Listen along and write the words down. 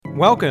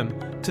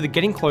Welcome to the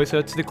Getting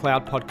Closer to the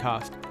Cloud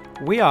podcast.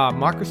 We are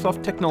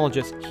Microsoft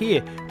technologists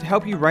here to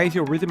help you raise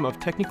your rhythm of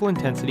technical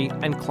intensity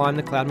and climb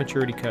the cloud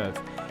maturity curve.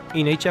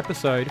 In each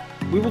episode,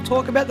 we will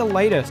talk about the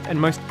latest and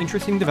most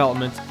interesting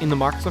developments in the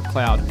Microsoft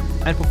Cloud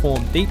and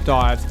perform deep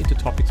dives into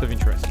topics of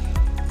interest.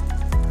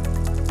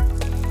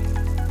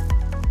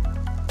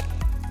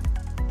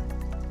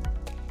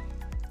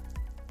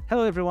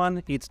 Hello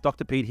everyone, it's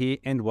Dr. Pete here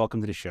and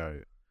welcome to the show.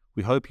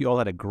 We hope you all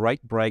had a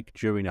great break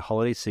during the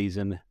holiday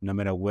season, no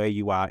matter where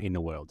you are in the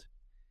world.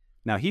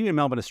 Now here in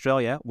Melbourne,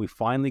 Australia, we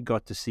finally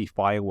got to see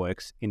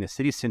fireworks in the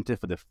city centre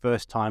for the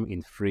first time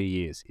in 3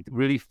 years. It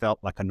really felt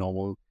like a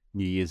normal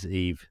New Year's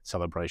Eve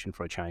celebration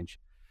for a change.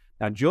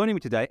 Now joining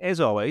me today, as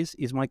always,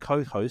 is my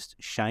co-host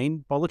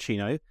Shane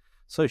Bollicino.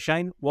 So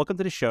Shane, welcome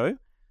to the show.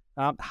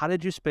 How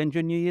did you spend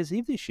your New Year's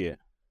Eve this year?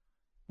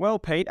 Well,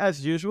 Pete,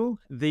 as usual,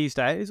 these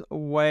days,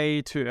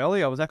 way too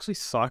early. I was actually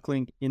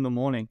cycling in the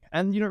morning.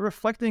 And,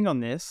 reflecting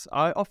on this,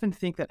 I often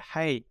think that,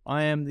 hey,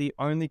 I am the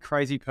only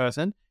crazy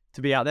person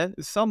to be out there.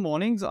 Some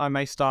mornings I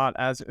may start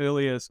as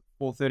early as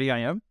 4:30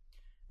 a.m.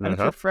 And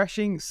it's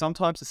refreshing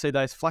sometimes to see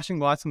those flashing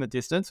lights in the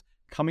distance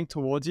coming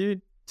towards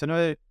you to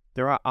know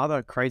there are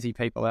other crazy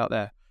people out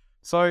there.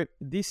 So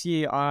this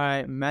year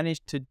I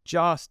managed to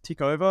just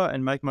tick over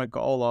and make my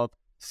goal of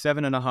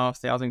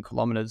 7,500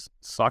 kilometers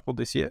cycled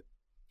this year.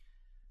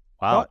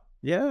 Wow. But,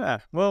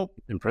 yeah, well,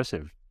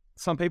 Impressive.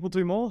 some people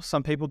do more,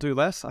 some people do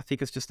less. I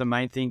think it's just the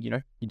main thing,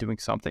 you're doing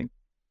something.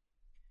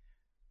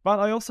 But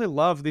I also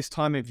love this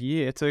time of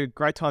year. It's a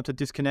great time to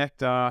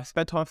disconnect,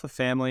 spend time with the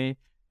family.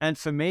 And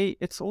for me,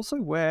 it's also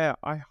where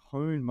I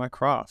hone my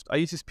craft. I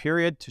use this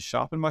period to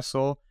sharpen my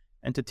saw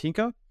and to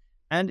tinker.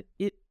 And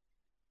it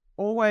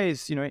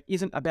always,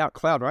 isn't about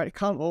cloud, right? It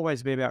can't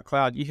always be about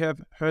cloud. You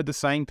have heard the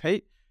saying,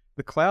 Pete,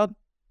 the cloud,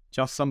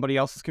 just somebody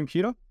else's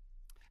computer.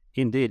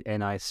 Indeed,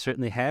 and I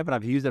certainly have, and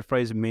I've used that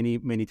phrase many,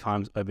 many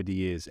times over the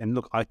years. And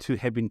look, I too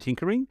have been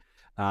tinkering,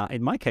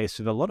 in my case,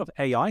 with a lot of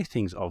AI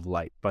things of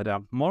late, but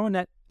more on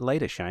that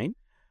later, Shane.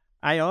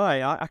 AI,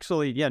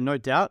 actually, no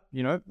doubt,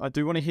 I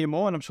do want to hear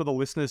more, and I'm sure the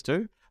listeners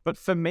do. But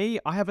for me,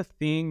 I have a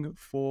thing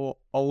for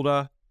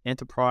older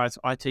enterprise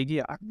IT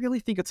gear. I really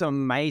think it's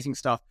amazing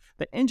stuff.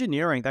 The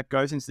engineering that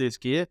goes into this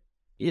gear,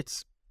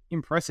 it's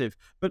impressive.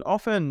 But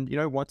often,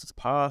 once it's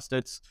past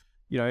its,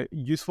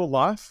 useful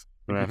life,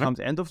 it becomes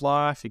end of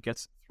life, it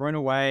gets thrown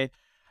away.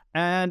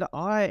 And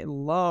I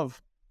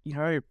love,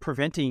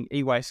 preventing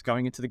e-waste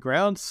going into the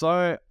ground.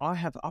 So I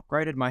have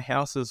upgraded my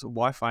house's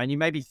Wi-Fi. And you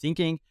may be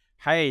thinking,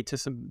 hey, to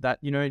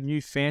that,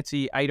 new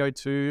fancy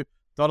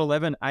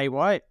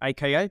 802.11ay,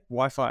 aka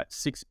Wi-Fi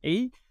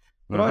 6E.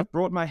 But I've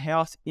brought my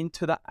house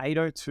into the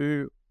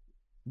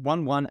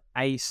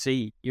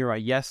 802.11ac era.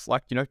 Yes,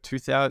 like,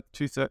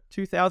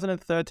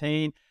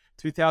 2013,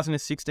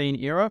 2016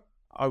 era.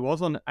 I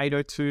was on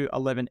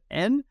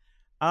 802.11n.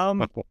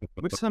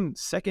 With some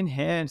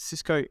secondhand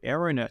Cisco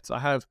AeroNets. I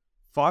have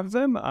 5 of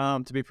them,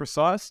 to be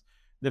precise.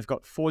 They've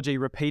got 4G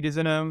repeaters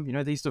in them.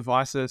 These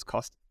devices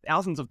cost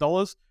thousands of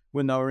dollars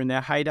when they were in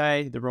their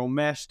heyday. They're all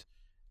meshed.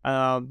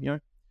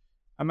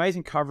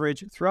 Amazing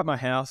coverage throughout my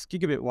house,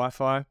 gigabit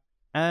Wi-Fi.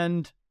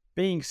 And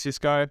being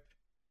Cisco,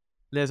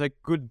 there's a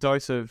good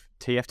dose of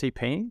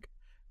TFTPing,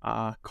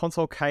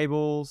 console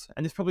cables,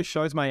 and this probably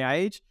shows my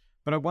age,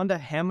 but I wonder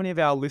how many of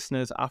our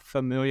listeners are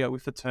familiar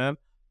with the term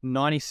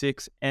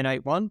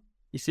 96N81.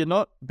 If you're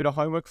not, a bit of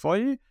homework for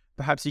you.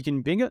 Perhaps you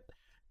can Bing it.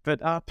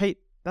 But Pete,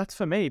 that's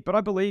for me. But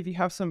I believe you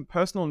have some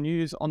personal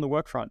news on the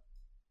work front.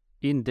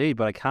 Indeed,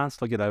 but I can't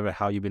still get over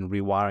how you've been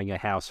rewiring a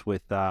house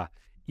with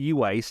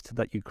e-waste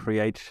that you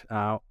create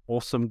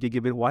awesome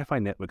gigabit Wi-Fi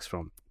networks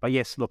from. But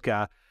yes, look,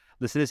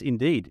 listeners,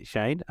 indeed,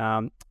 Shane,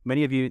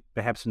 many of you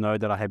perhaps know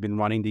that I have been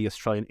running the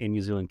Australian and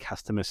New Zealand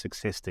customer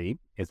success team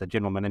as the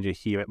general manager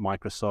here at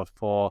Microsoft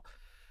for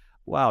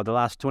the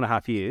last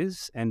 2.5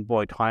 years, and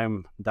boy,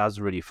 time does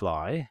really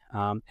fly.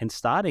 And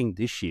starting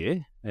this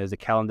year, as the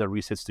calendar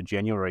resets to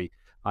January,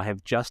 I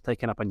have just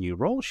taken up a new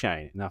role,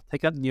 Shane. And I've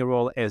taken up a new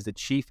role as the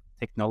Chief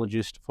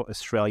Technologist for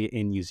Australia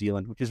and New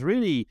Zealand, which is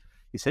really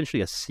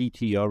essentially a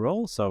CTO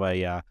role. So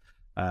as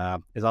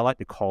I like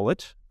to call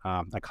it,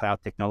 a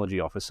Cloud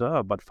Technology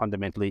Officer, but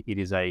fundamentally it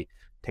is a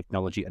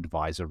Technology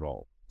Advisor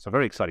role. So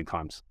very exciting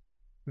times.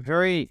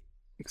 Very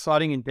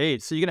exciting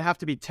indeed. So you're going to have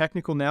to be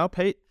technical now,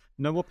 Pete.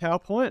 No more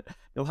PowerPoint.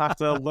 You'll have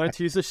to learn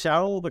to use the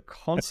shell, the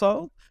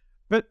console.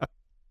 But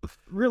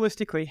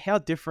realistically, how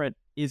different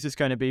is this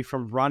going to be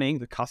from running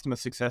the customer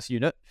success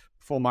unit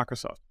for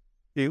Microsoft?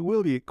 It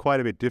will be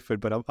quite a bit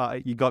different,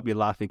 but you got me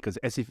laughing because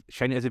as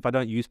if I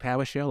don't use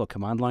PowerShell or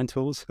command line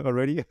tools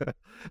already.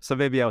 So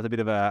maybe I was a bit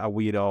of a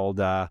weird old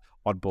oddball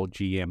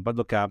GM. But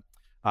look,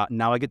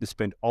 now I get to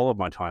spend all of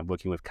my time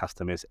working with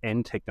customers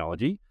and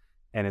technology.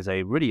 And as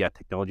a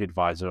technology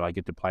advisor, I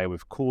get to play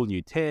with cool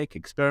new tech,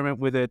 experiment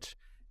with it.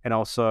 And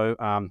also,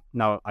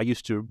 now I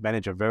used to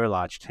manage a very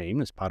large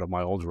team as part of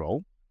my old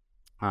role.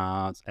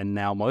 And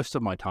now most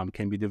of my time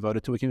can be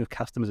devoted to working with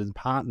customers and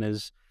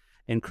partners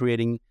and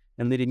creating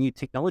and leading new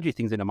technology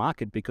things in the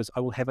market because I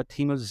will have a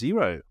team of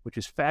 0, which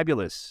is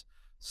fabulous.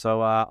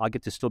 So I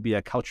get to still be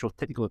a cultural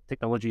technical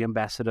technology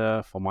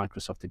ambassador for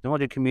Microsoft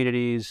technology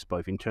communities,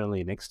 both internally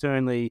and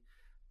externally.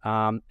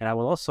 And I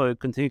will also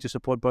continue to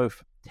support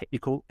both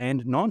technical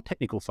and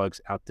non-technical folks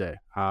out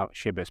there,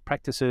 share best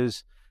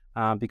practices,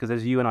 because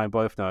as you and I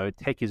both know,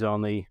 tech is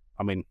only,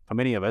 I mean, for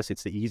many of us,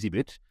 it's the easy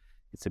bit.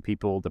 It's the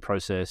people, the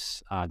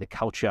process, the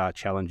culture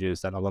challenges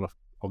that a lot of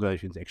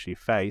organizations actually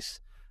face.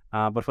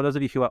 But for those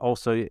of you who are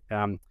also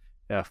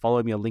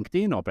following me on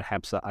LinkedIn or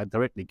perhaps are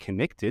directly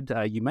connected,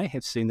 you may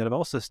have seen that I've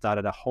also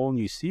started a whole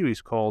new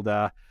series called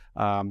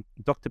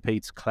Dr.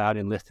 Pete's Cloud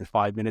in Less Than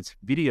 5 Minutes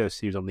video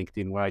series on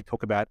LinkedIn, where I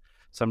talk about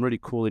some really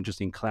cool,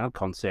 interesting cloud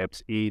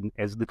concepts in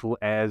as little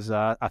as,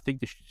 I think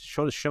the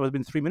shortest show has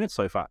been 3 minutes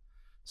so far.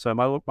 So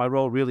my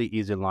role really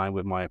is in line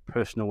with my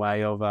personal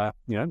way of,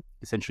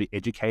 essentially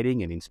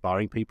educating and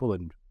inspiring people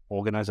and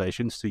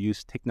organizations to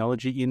use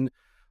technology in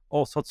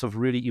all sorts of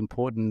really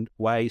important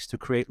ways to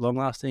create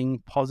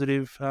long-lasting,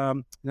 positive,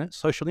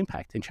 social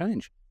impact and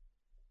change.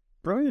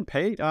 Brilliant,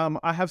 Pete.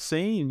 I have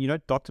seen,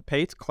 Dr.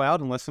 Pete's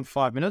Cloud in Less Than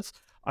 5 Minutes.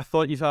 I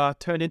thought you've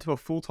turned into a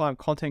full-time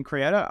content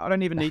creator. I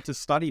don't even need to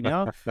study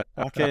now.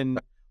 I can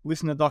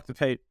listen to Dr.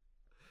 Pete.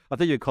 I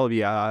thought you'd call me,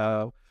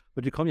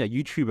 would you call me a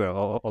YouTuber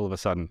all of a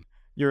sudden?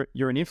 You're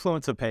an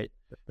influencer, Pete.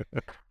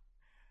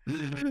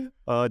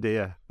 Oh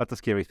dear, that's a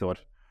scary thought.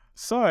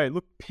 So,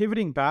 look,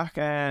 pivoting back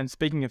and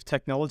speaking of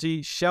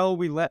technology, shall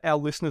we let our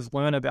listeners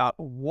learn about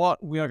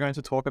what we are going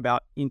to talk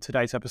about in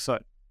today's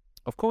episode?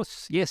 Of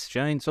course, yes,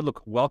 Shane. So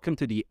look, welcome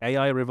to the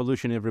AI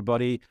revolution,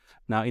 everybody.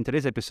 Now, in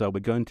today's episode,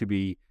 we're going to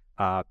be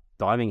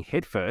diving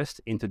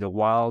headfirst into the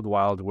wild,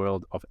 wild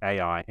world of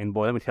AI. And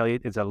boy, let me tell you,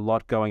 there's a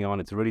lot going on.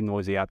 It's really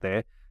noisy out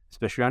there,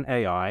 especially around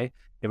AI.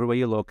 Everywhere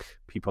you look,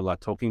 people are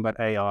talking about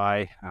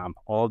AI,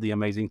 all the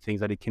amazing things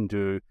that it can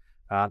do.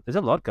 There's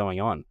a lot going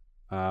on.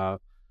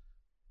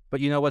 But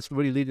you know what's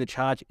really leading the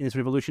charge in this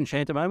revolution, Shane,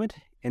 at the moment?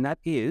 And that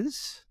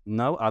is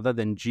no other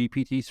than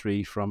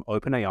GPT-3 from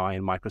OpenAI,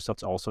 and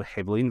Microsoft's also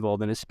heavily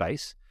involved in this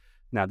space.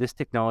 Now, this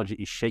technology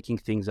is shaking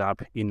things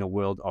up in the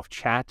world of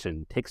chat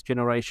and text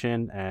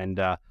generation and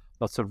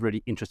lots of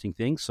really interesting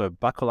things. So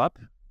buckle up,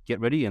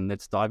 get ready, and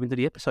let's dive into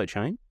the episode,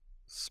 Shane.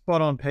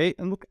 Spot on, Pete.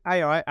 And look,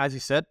 AI, as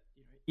you said,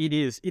 it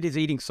is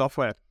eating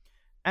software.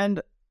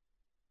 And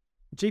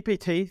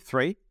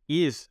GPT-3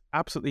 is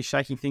absolutely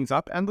shaking things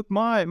up. And look,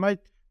 my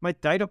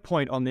data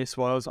point on this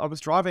was I was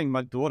driving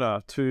my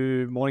daughter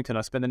to Mornington.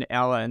 I spent an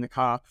hour in the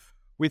car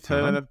with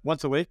her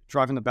once a week,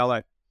 driving the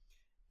ballet.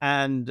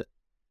 And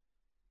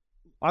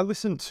I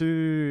listen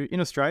to, in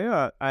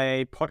Australia,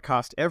 a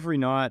podcast every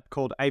night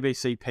called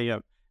ABC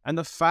PM. And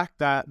the fact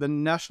that the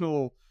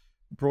national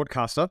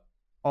broadcaster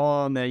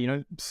on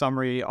their,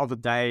 summary of the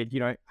day,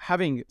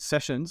 having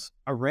sessions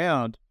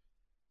around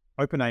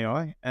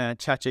OpenAI and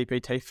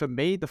ChatGPT, for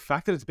me, the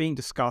fact that it's being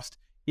discussed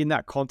in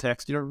that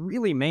context,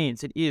 really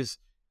means it is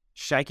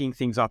shaking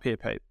things up here,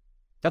 Pete.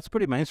 That's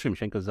pretty mainstream,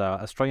 Shane, because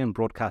Australian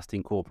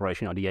Broadcasting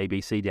Corporation, or the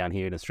ABC down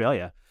here in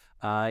Australia,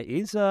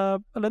 is a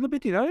little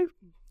bit,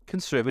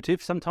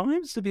 conservative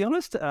sometimes, to be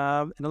honest, and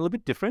a little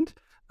bit different.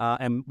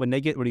 And when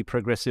they get really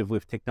progressive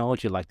with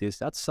technology like this,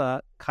 that's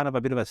kind of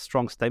a bit of a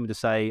strong statement to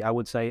say. I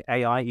would say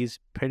AI is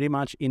pretty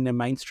much in the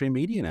mainstream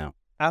media now.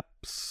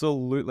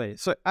 Absolutely.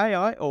 So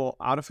AI, or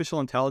artificial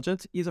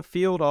intelligence, is a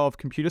field of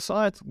computer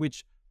science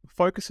which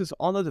focuses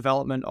on the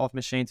development of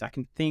machines that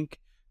can think,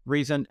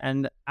 reason,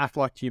 and act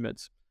like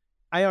humans.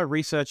 AI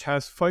research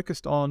has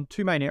focused on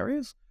two main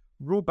areas: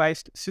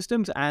 rule-based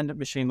systems and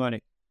machine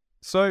learning.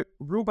 So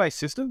rule-based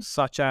systems,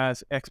 such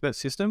as expert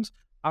systems,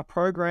 are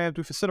programmed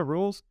with a set of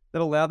rules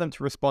that allow them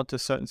to respond to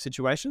certain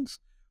situations,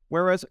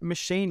 whereas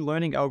machine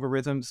learning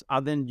algorithms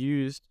are then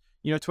used,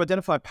 to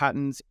identify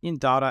patterns in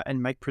data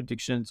and make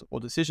predictions or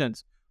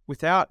decisions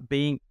without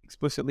being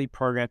explicitly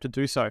programmed to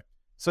do so.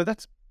 So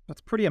that's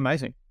pretty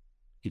amazing.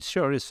 It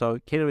sure is. So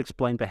can you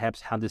explain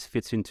perhaps how this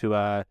fits into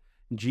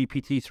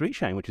GPT-3,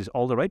 Shane, which is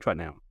all the rage right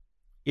now?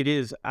 It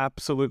is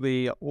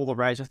absolutely all the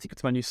rage. I think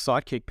it's my new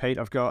sidekick, Pete.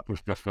 I've got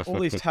all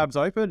these tabs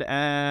open,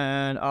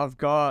 and I've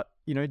got,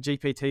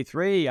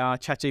 GPT-3,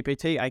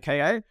 ChatGPT,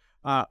 aka,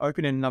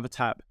 open in another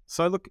tab.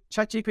 So look,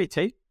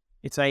 ChatGPT,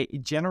 it's a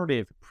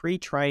generative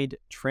pre-trained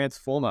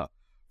transformer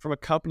from a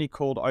company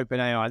called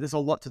OpenAI. There's a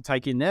lot to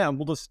take in there, and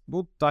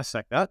we'll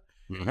dissect that.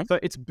 Mm-hmm. So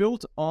it's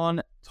built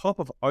on top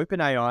of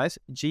OpenAI's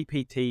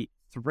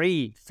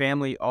GPT-3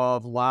 family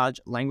of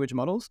large language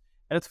models.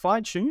 And it's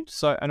fine-tuned,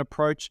 so an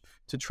approach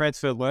to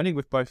transfer learning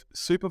with both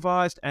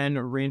supervised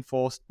and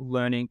reinforced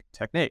learning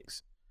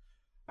techniques.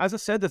 As I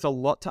said, there's a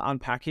lot to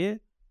unpack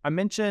here. I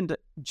mentioned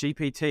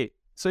GPT.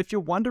 So if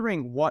you're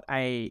wondering what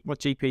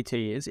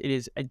GPT is, it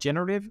is a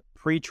generative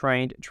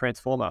pre-trained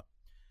transformer.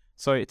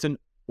 So it's an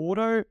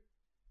auto-regressive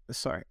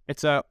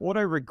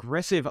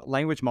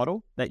language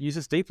model that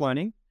uses deep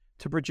learning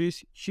to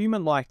produce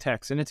human-like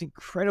text, and it's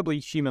incredibly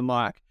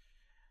human-like.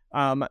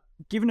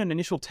 Given an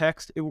initial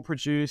text, it will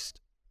produce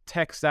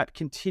text that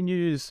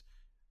continues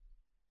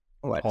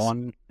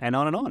on and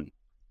on and on.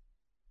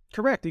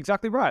 Correct,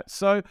 exactly right.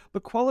 So the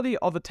quality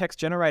of the text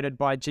generated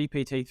by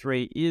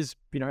GPT-3 is,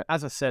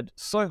 as I said,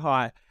 so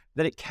high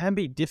that it can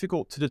be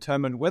difficult to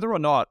determine whether or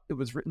not it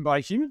was written by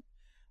a human.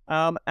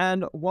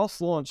 And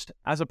whilst launched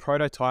as a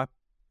prototype,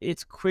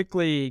 it's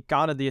quickly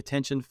garnered the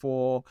attention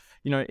for,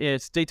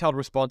 its detailed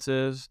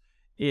responses,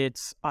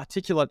 its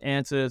articulate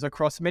answers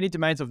across many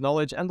domains of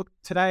knowledge. And look,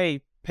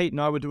 today, Pete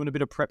and I were doing a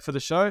bit of prep for the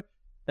show,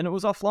 and it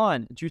was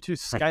offline due to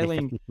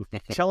scaling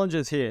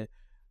challenges here,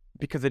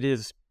 because it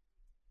is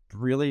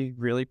really,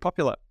 really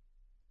popular.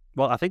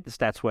 Well, I think the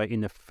stats were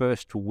in the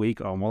first week,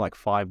 or more like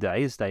 5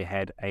 days, they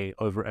had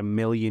over 1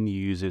 million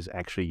users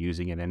actually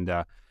using it. And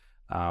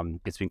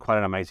it's been quite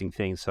an amazing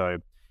thing. So,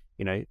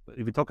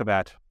 if we talk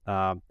about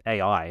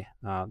AI,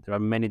 there are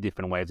many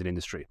different waves in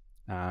industry.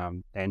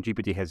 And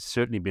GPT has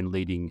certainly been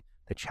leading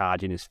the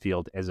charge in this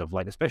field as of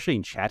late, especially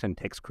in chat and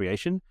text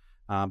creation.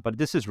 But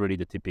this is really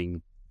the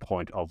tipping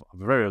point of a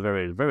very,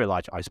 very, very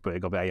large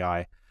iceberg of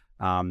AI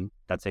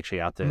that's actually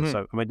out there.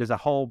 So, there's a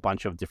whole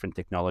bunch of different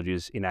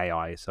technologies in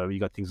AI. So you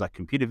got things like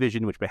computer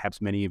vision, which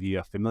perhaps many of you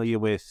are familiar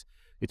with.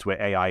 It's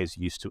where AI is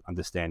used to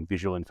understand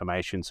visual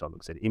information. So it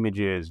looks at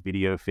images,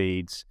 video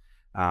feeds,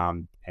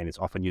 and it's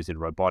often used in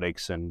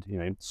robotics and,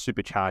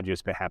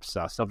 superchargers, perhaps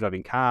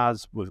self-driving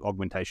cars with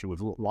augmentation with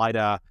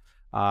LiDAR.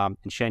 And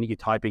Shane, you're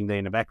typing there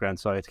in the background,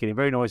 so it's getting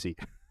very noisy.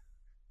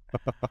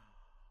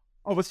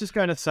 I was just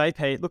going to say,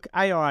 Pete, look,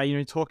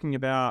 AI, talking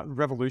about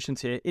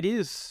revolutions here, it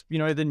is,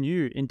 the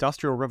new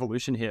industrial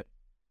revolution here.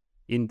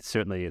 It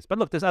certainly is. But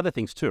look, there's other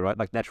things too, right?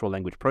 Like natural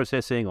language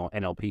processing, or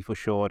NLP for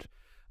short.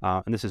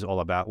 And this is all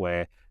about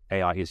where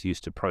AI is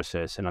used to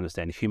process and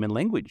understand human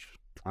language.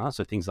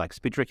 So things like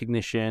speech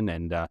recognition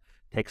and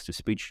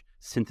text-to-speech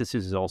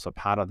synthesis is also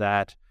part of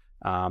that.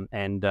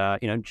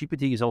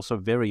 GPT is also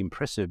very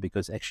impressive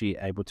because actually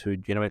able to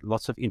generate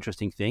lots of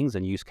interesting things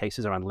and use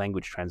cases around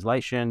language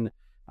translation,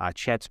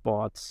 chat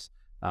bots,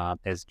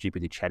 as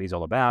GPT chat is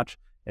all about,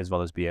 as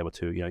well as be able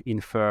to,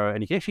 infer,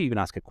 and you can actually even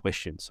ask a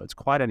question. So it's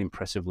quite an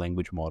impressive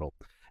language model.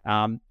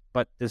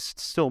 But there's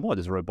still more.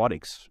 There's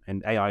robotics,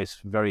 and AI is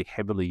very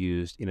heavily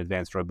used in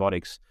advanced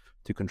robotics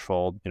to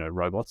control,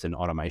 robots and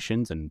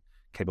automations and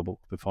capable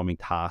of performing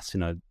tasks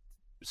in a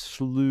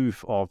slew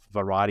of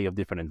variety of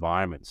different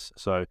environments.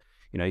 So,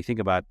 you think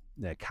about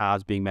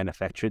cars being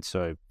manufactured,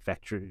 so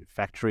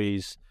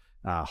factories,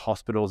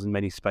 hospitals in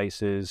many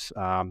spaces,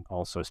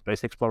 also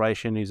space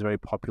exploration is very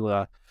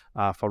popular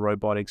for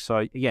robotics. So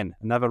again,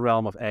 another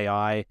realm of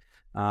AI.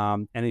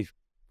 And of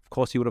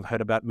course, you would have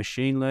heard about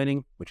machine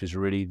learning, which is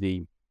really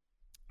the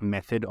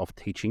method of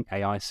teaching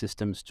AI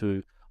systems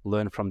to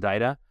learn from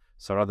data.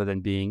 So rather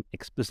than being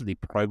explicitly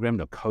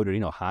programmed or coded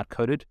in or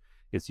hard-coded,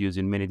 it's used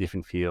in many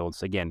different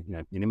fields.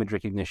 Again, in image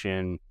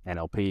recognition,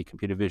 NLP,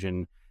 computer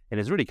vision, and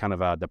it's really kind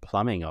of the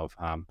plumbing of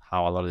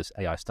how a lot of this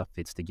AI stuff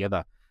fits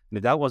together. And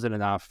if that wasn't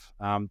enough,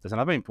 there's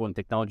another important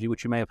technology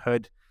which you may have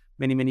heard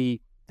many, many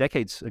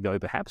decades ago,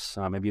 perhaps,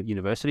 maybe at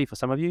university for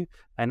some of you,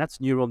 and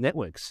that's neural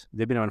networks.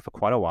 They've been around for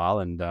quite a while,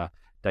 and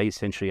they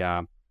essentially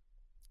are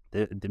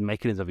the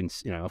mechanism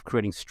of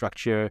creating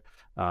structure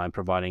and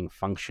providing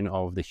function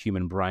of the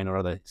human brain, or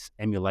other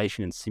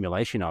emulation and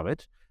simulation of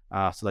it,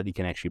 so that you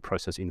can actually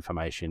process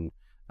information.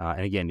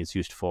 And again, it's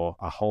used for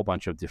a whole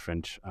bunch of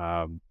different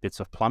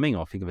bits of plumbing,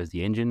 or think of it as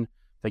the engine,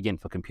 again,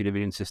 for computer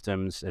vision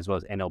systems, as well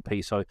as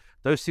NLP. So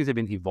those things have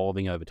been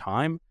evolving over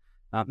time.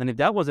 And if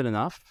that wasn't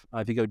enough,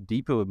 if you go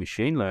deeper with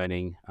machine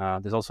learning,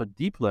 there's also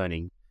deep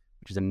learning,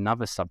 which is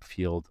another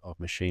subfield of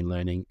machine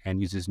learning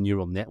and uses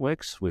neural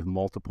networks with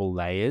multiple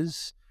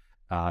layers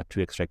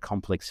to extract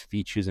complex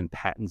features and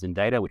patterns in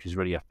data, which is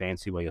really a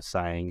fancy way of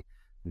saying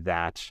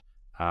that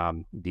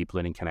deep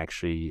learning can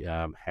actually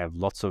have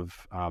lots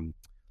of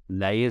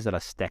layers that are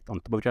stacked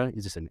on top of each other.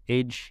 Is this an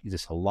edge? Is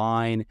this a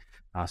line?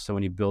 So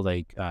when you build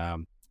a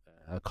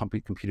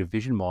computer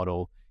vision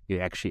model, you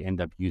actually end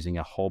up using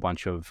a whole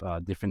bunch of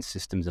different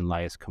systems and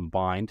layers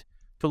combined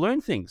to learn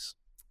things.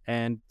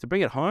 And to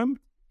bring it home,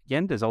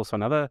 again, there's also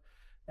another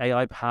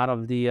AI part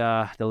of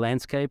the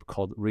landscape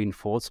called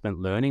reinforcement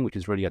learning, which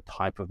is really a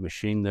type of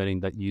machine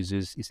learning that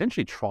uses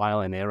essentially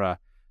trial and error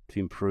to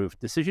improve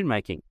decision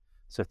making.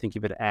 So think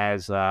of it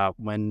as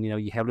when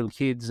you have little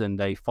kids and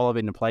they fall over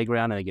in the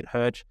playground and they get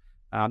hurt.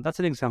 That's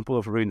an example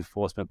of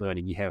reinforcement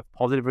learning. You have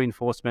positive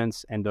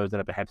reinforcements and those that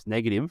are perhaps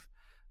negative.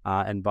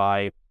 And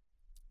by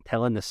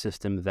telling the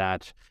system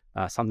that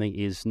something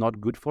is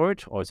not good for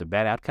it or it's a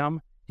bad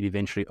outcome, it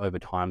eventually over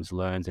time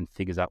learns and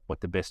figures out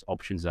what the best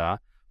options are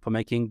for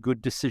making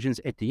good decisions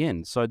at the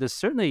end. So there's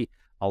certainly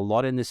a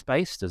lot in this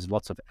space. There's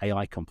lots of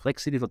AI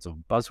complexity, lots of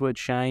buzzword,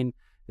 Shane,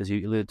 as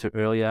you alluded to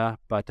earlier,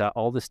 but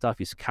all this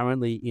stuff is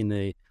currently in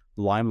the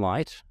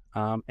limelight,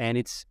 and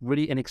it's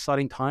really an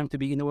exciting time to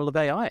be in the world of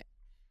AI.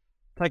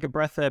 Take a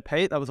breath there,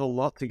 Pete. That was a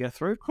lot to get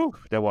through. Whew,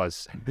 there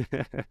was.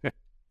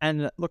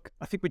 And look,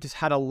 I think we just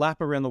had a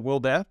lap around the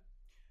world there.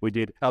 We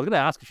did. I was going to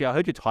ask you, I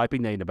heard you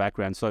typing there in the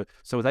background. So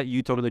was that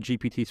you talking to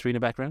GPT-3 in the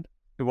background?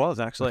 It was,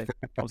 actually.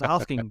 I was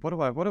asking, what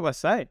do I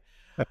say?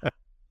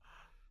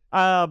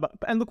 And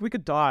look, we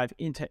could dive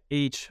into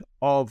each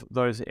of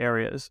those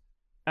areas.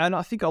 And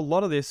I think a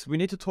lot of this, we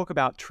need to talk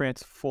about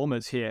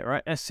transformers here,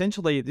 right?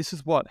 Essentially, this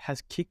is what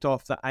has kicked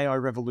off the AI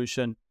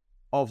revolution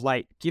of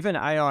late, given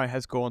AI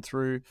has gone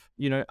through,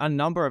 a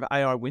number of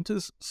AI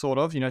winters, sort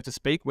of, to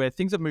speak, where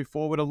things have moved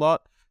forward a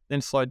lot,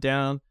 then slowed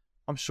down.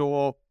 I'm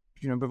sure,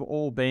 we've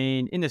all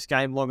been in this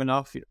game long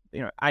enough.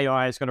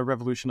 AI is going to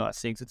revolutionize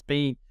things. It's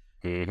been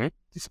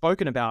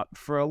spoken about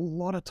for a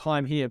lot of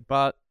time here,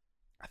 but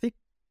I think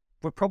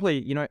we're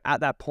probably,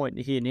 at that point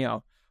here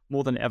now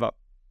more than ever.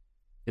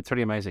 It's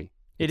pretty amazing.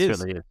 It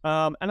is.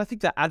 And I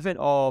think the advent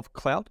of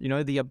cloud,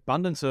 the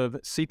abundance of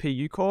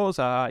CPU cores,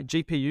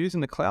 GPUs in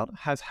the cloud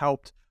has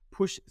helped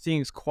push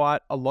things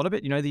quite a lot of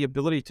it. The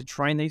ability to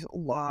train these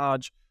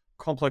large,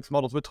 complex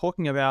models. We're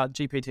talking about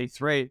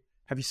GPT-3.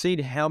 Have you seen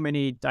how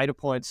many data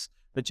points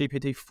that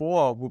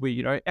GPT-4 will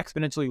be,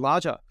 exponentially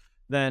larger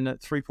than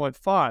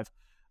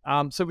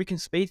 3.5? So we can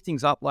speed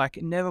things up like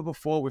never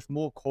before with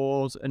more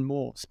cores and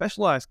more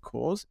specialized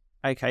cores,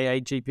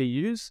 aka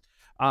GPUs,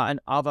 and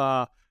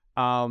other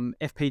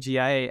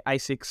FPGA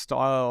ASIC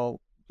style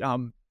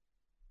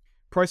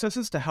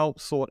processes to help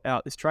sort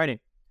out this training.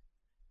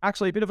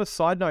 Actually, a bit of a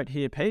side note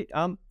here, Pete.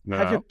 Have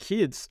your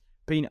kids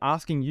been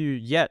asking you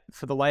yet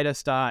for the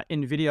latest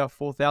NVIDIA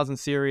 4000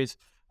 series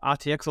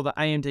RTX or the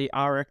AMD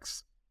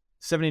RX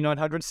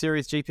 7900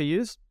 series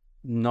GPUs?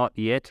 Not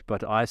yet,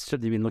 but I've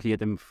certainly been looking at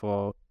them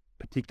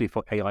particularly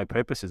for AI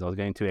purposes. I was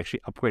going to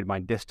actually upgrade my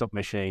desktop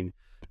machine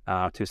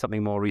to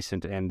something more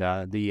recent, and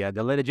the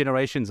later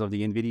generations of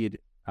the NVIDIA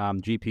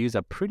GPUs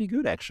are pretty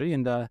good actually,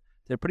 and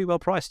they're pretty well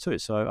priced too.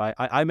 So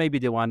I may be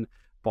the one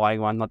buying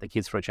one, not the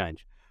kids, for a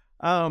change.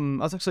 I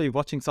was actually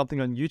watching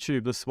something on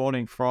YouTube this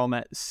morning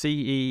from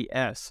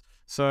CES.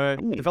 So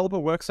developer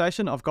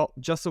workstation, I've got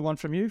just the one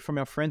from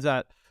our friends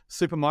at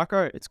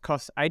Supermicro. It's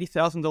cost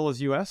 $80,000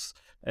 US.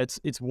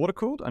 It's water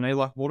cooled. I know you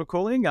like water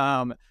cooling.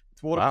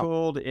 It's water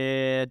cooled.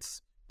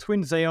 It's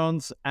twin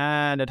Xeons,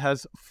 and it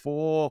has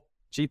 4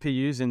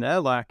 GPUs in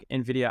there, like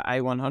NVIDIA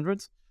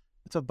A100s.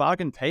 It's a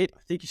bargain, Pete.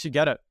 I think you should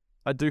get it.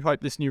 I do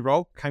hope this new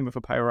role came with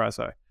a pay rise,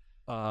 though.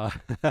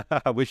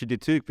 I wish you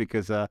did too,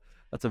 because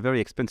that's a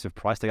very expensive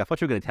price tag. I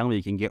thought you were going to tell me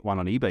you can get one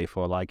on eBay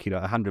for like,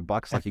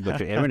 $100, like you got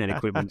your AeroNet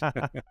equipment.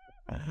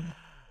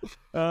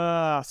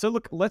 So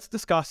look, let's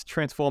discuss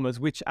transformers,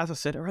 which, as I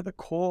said, are at the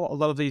core of a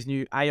lot of these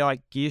new AI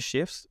gear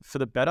shifts for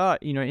the better,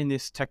 in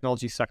this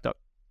technology sector.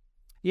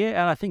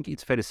 Yeah, and I think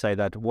it's fair to say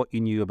that what you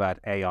knew about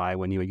AI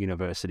when you were at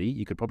university,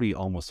 you could probably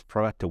almost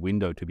throw out the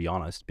window, to be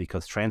honest,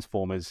 because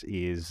transformers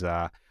is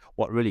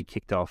what really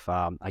kicked off,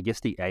 I guess,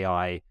 the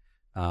AI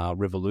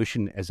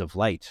revolution as of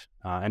late.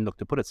 And look,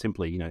 to put it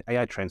simply,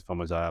 AI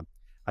transformers are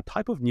a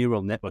type of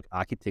neural network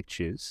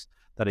architectures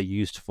that are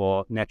used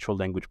for natural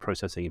language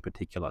processing in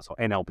particular, so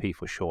NLP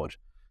for short.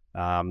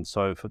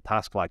 So for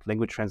tasks like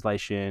language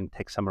translation,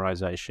 text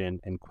summarization,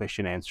 and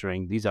question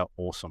answering, these are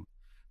awesome.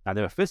 Now,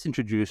 they were first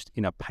introduced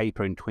in a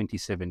paper in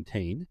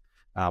 2017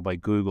 by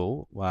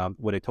Google,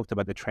 where they talked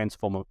about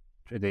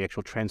the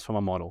actual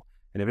transformer model,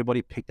 and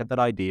everybody picked up that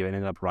idea and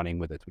ended up running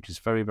with it, which is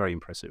very, very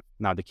impressive.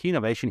 Now, the key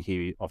innovation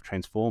here of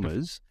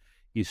transformers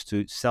is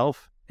to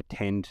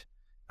self-attend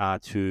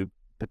to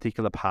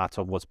particular parts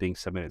of what's being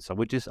submitted. So,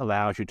 which just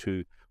allows you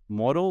to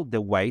model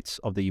the weights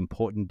of the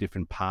important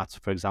different parts,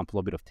 for example,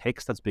 a bit of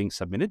text that's being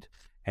submitted,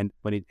 and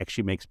when it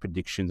actually makes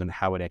predictions on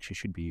how it actually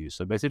should be used.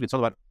 So basically, it's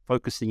all about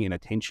focusing in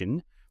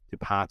attention to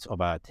parts of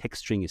a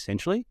text string,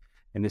 essentially,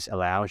 and this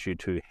allows you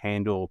to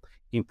handle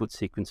input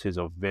sequences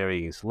of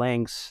various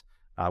lengths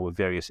with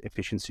various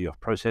efficiency of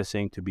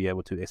processing to be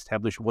able to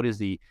establish what is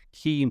the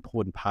key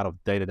important part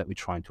of data that we're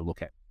trying to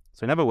look at.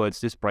 So in other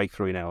words, this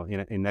breakthrough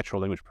in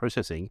natural language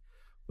processing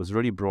was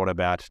really brought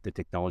about the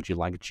technology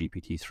like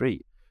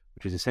GPT-3,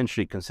 which is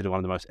essentially considered one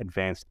of the most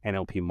advanced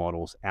NLP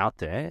models out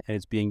there, and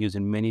it's being used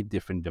in many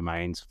different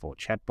domains for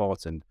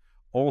chatbots and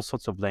all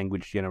sorts of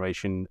language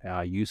generation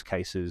use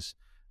cases.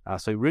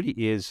 So it really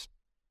is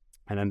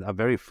a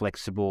very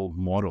flexible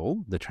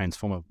model, the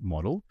transformer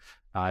model,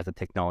 as a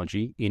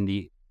technology in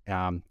the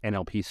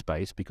NLP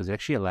space, because it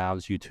actually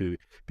allows you to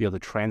be able to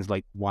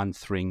translate one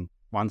thing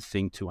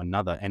to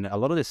another. And a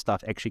lot of this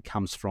stuff actually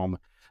comes from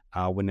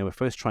when they were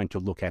first trying to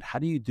look at how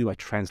do you do a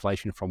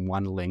translation from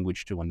one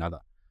language to another.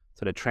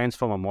 So the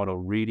transformer model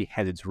really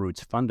has its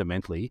roots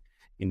fundamentally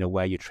in the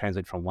way you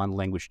translate from one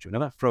language to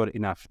another, throw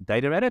enough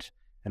data at it,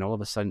 and all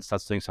of a sudden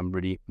starts doing some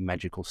really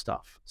magical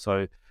stuff.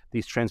 So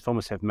these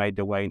transformers have made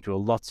their way into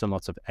lots and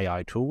lots of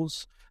AI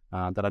tools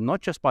that are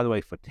not just, by the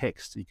way, for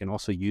text. You can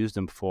also use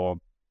them for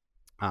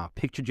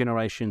picture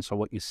generation. So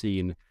what you see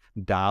in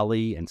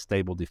DALL-E and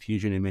Stable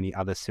Diffusion and many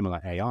other similar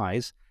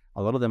AIs,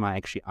 a lot of them are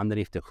actually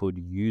underneath the hood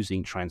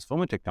using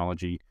transformer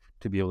technology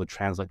to be able to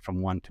translate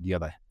from one to the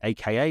other.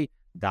 AKA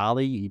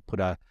DALL-E, you put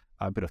a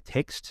bit of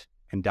text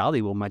and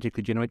DALL-E will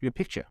magically generate you a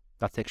picture.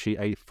 That's actually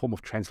a form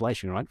of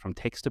translation, right? From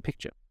text to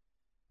picture.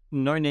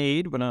 No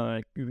need when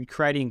I'm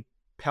creating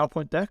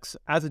PowerPoint decks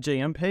as a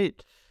GM,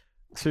 Pete,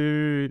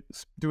 to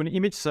do an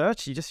image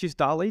search. You just use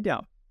DALL-E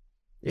now.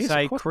 You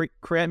say,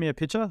 create me a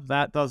picture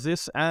that does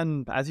this.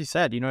 And as you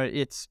said,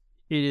 it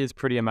is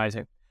pretty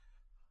amazing.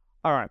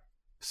 All right.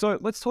 So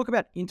let's talk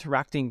about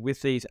interacting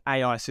with these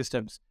AI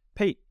systems.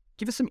 Pete,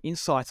 give us some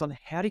insights on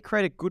how to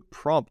create a good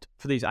prompt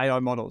for these AI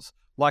models.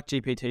 like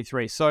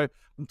GPT-3. So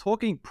I'm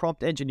talking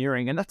prompt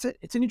engineering, and that's it.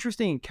 It's an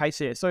interesting case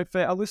here. So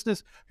for our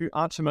listeners who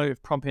aren't familiar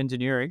with prompt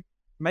engineering,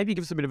 maybe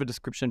give us a bit of a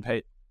description,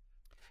 Pete.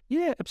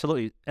 Yeah,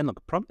 absolutely. And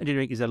look, prompt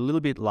engineering is a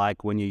little bit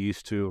like when you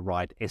used to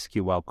write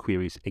SQL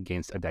queries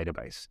against a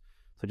database.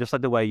 So just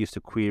like the way you used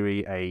to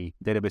query a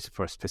database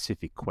for a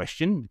specific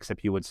question,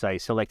 except you would say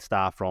select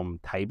star from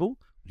table,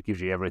 which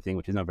gives you everything,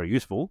 which is not very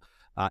useful.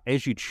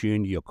 As you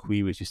tune your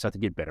queries, you start to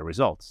get better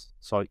results.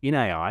 So in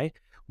AI,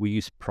 we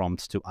use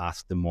prompts to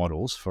ask the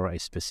models for a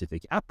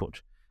specific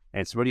output.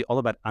 And it's really all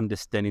about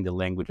understanding the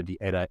language that the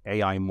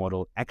AI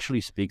model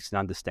actually speaks and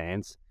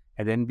understands,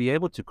 and then be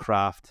able to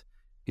craft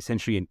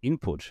essentially an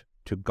input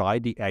to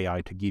guide the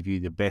AI to give you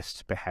the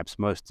best, perhaps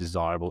most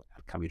desirable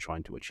outcome you're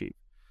trying to achieve.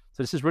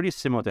 So this is really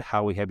similar to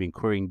how we have been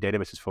querying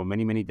databases for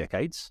many, many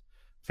decades.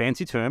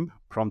 Fancy term,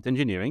 prompt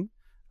engineering,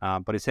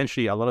 but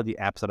essentially a lot of the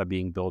apps that are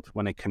being built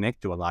when they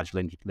connect to a large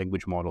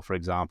language model, for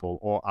example,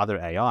 or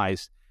other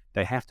AIs,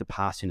 they have to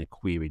pass in a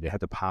query. They have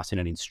to pass in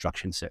an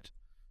instruction set.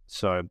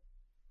 So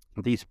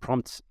these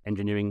prompt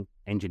engineering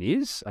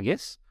engineers, I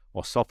guess,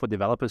 or software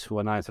developers who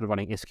are now instead of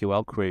running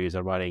SQL queries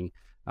are writing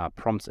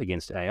prompts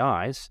against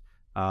AIs,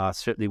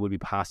 certainly would be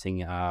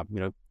passing,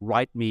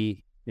 write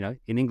me,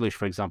 in English,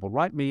 for example,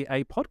 write me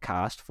a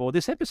podcast for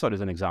this episode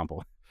as an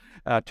example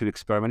to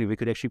experiment if we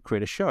could actually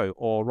create a show,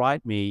 or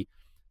write me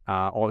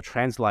or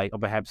translate, or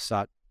perhaps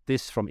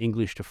this from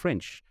English to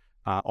French,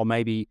 or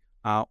maybe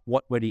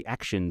what were the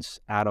actions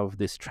out of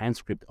this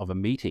transcript of a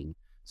meeting.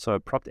 So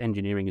prompt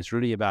engineering is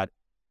really about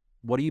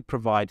what do you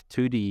provide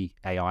to the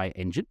AI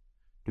engine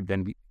to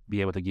then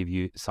be able to give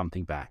you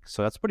something back.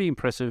 So that's pretty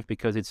impressive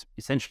because it's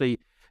essentially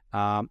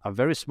a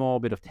very small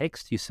bit of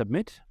text you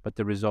submit, but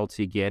the results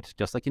you get,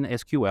 just like in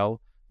SQL,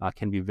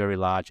 can be very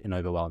large and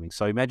overwhelming.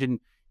 So imagine,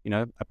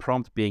 a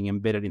prompt being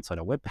embedded inside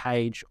a web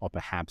page, or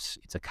perhaps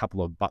it's a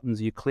couple of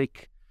buttons you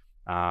click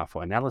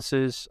for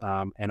analysis,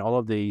 and all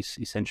of these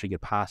essentially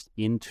get passed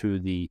into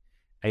the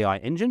AI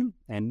engine.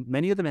 And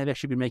many of them have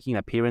actually been making an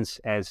appearance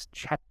as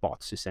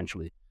chatbots,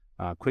 essentially.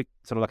 Quick,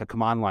 sort of like a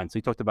command line. So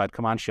you talked about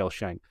command shell,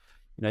 Shane.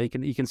 You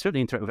can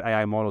certainly interact with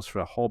AI models for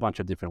a whole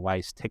bunch of different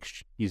ways.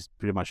 Text is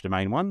pretty much the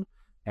main one.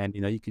 And,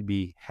 you could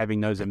be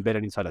having those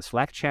embedded inside a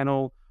Slack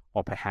channel,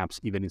 or perhaps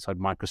even inside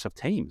Microsoft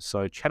Teams.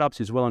 So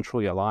ChatOps is well and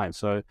truly alive.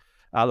 So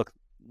look,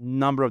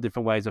 number of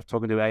different ways of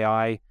talking to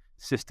AI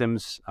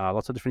systems,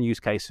 lots of different use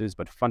cases,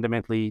 but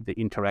fundamentally the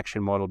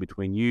interaction model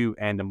between you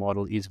and the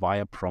model is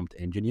via prompt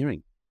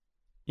engineering.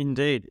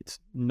 Indeed. It's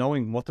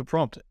knowing what to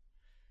prompt.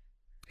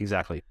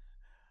 Exactly.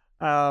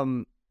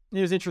 It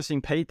was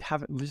interesting, Pete,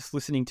 just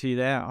listening to you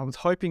there. I was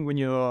hoping when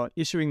you're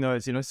issuing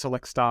those,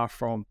 select star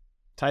from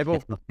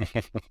table,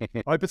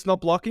 hope it's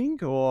not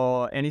blocking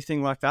or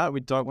anything like that. We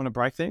don't want to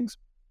break things.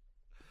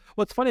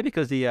 Well, it's funny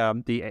because the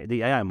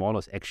AI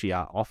models actually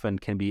often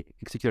can be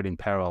executed in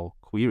parallel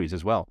queries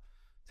as well.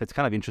 So it's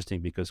kind of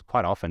interesting because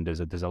quite often there's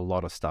a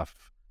lot of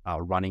stuff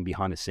running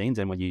behind the scenes,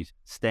 and when you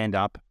stand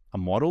up a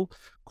model,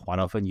 quite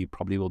often you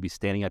probably will be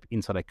standing up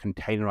inside a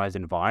containerized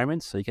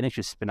environment, so you can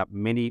actually spin up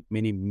many,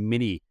 many,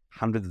 many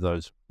hundreds of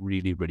those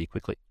really, really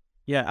quickly.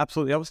 Yeah,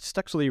 absolutely. I was just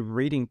actually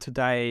reading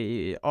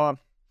today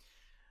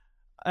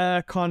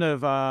kind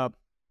of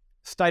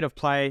state of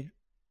play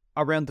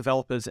around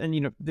developers,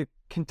 and the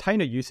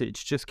container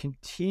usage just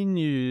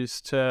continues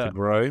to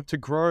grow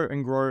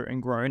and grow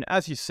and grow. And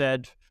as you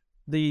said,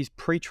 these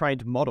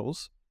pre-trained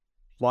models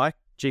like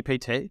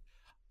GPT,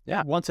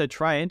 once they're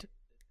trained,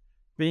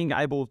 being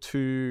able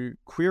to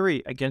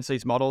query against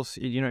these models,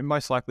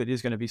 most likely it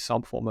is going to be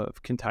some form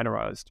of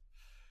containerized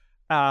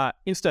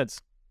instance.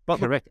 But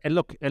correct. And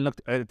look,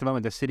 at the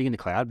moment they're sitting in the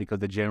cloud because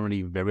they're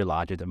generally very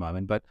large at the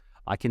moment. But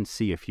I can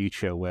see a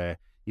future where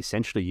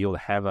essentially you'll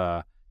have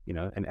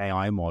an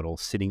AI model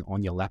sitting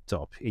on your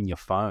laptop in your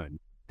phone,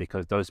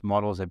 because those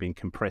models have been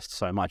compressed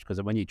so much.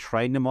 Because when you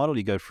train the model,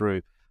 you go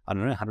through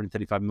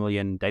 135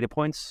 million data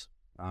points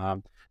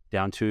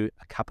down to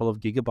a couple of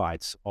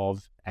gigabytes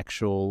of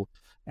actual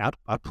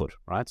output,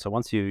 right? So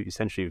once you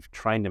essentially have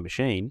trained the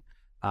machine,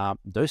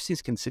 those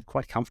things can sit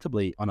quite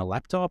comfortably on a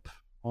laptop,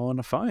 on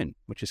a phone,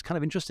 which is kind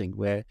of interesting.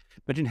 Where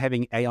imagine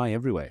having AI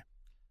everywhere.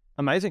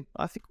 Amazing.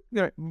 I think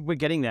we're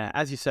getting there.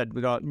 As you said,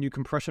 we got new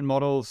compression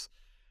models.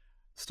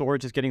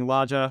 Storage is getting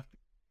larger.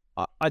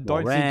 I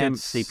don't RAM, think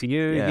it's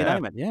CPU, you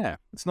name it. Yeah,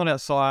 it's not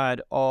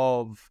outside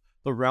of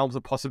the realms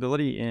of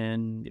possibility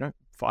in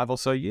 5 or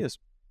so years.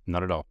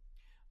 Not at all.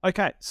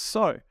 Okay,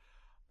 so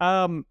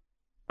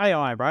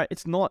AI, right?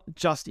 It's not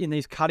just in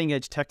these cutting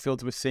edge tech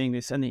fields we're seeing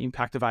this and the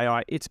impact of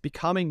AI. It's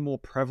becoming more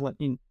prevalent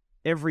in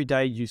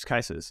everyday use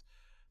cases.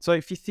 So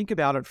if you think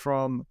about it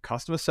from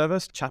customer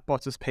service,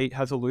 chatbots, as Pete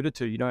has alluded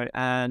to,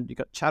 and you've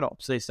got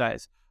ChatOps these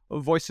days,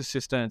 voice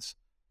assistants,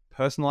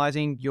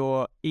 personalizing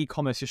your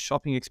e-commerce, your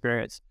shopping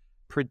experience,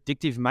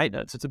 predictive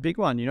maintenance. It's a big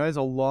one. There's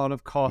a lot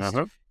of cost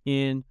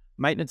in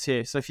maintenance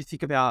here. So if you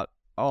think about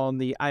on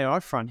the AI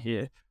front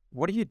here,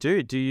 what do you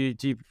do? Do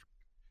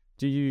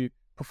you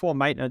perform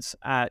maintenance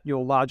at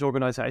your large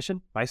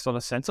organization based on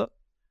a sensor?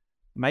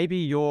 Maybe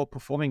you're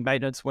performing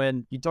maintenance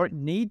when you don't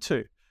need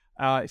to.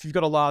 If you've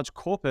got a large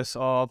corpus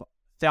of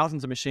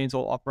thousands of machines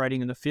all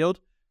operating in the field.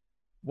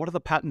 What are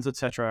the patterns,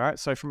 etc.? Right.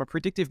 So from a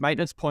predictive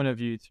maintenance point of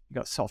view, you've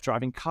got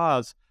self-driving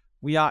cars.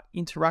 We are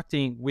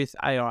interacting with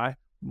AI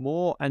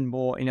more and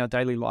more in our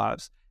daily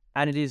lives.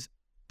 And it is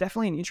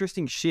definitely an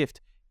interesting shift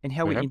in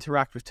how we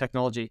interact with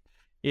technology.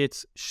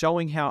 It's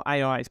showing how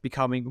AI is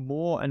becoming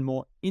more and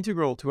more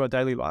integral to our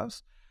daily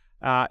lives.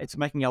 It's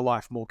making our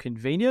life more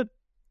convenient.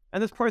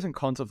 And there's pros and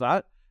cons of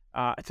that.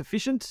 It's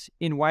efficient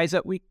in ways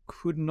that we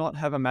could not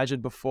have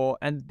imagined before.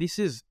 And this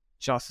is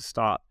just a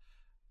start.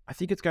 I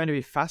think it's going to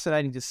be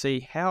fascinating to see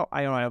how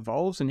AI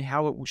evolves and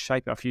how it will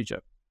shape our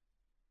future.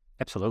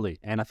 Absolutely.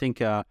 And I think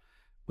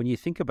when you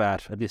think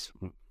about this,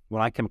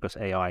 when I came across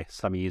AI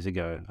some years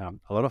ago,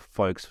 a lot of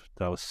folks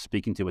that I was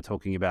speaking to were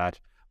talking about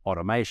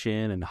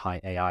automation and how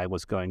AI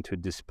was going to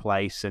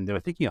displace, and they were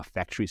thinking of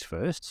factories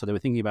first. So they were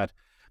thinking about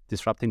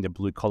disrupting the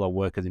blue collar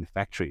workers in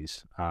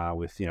factories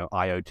with,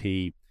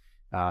 IoT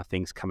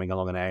things coming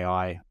along and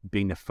AI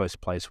being the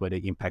first place where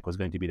the impact was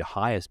going to be the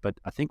highest. But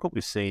I think what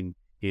we've seen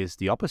is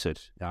the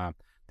opposite.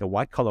 The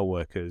white collar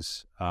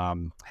workers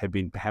have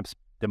been perhaps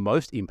the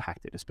most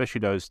impacted, especially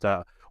those that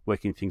are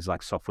working things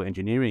like software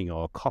engineering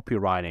or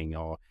copywriting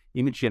or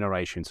image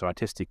generation, so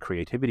artistic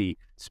creativity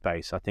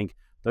space. I think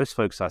those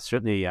folks are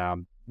certainly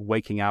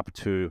waking up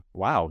to,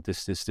 wow,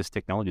 this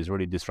technology is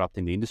really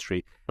disrupting the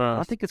industry. I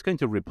don't think it's going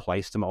to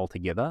replace them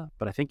altogether,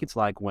 but I think it's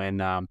like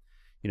when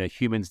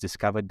humans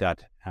discovered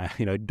that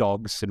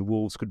dogs and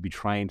wolves could be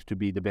trained to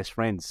be the best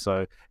friends.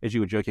 So as you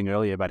were joking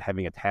earlier about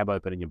having a tab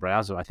open in your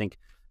browser, I think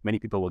many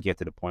people will get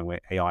to the point where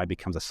AI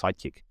becomes a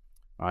sidekick,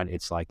 right?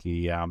 It's like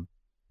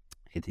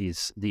it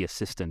is the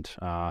assistant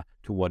to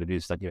what it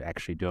is that you're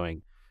actually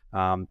doing.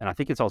 And I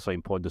think it's also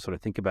important to sort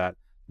of think about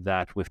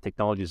that with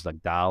technologies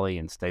like DALL-E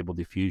and Stable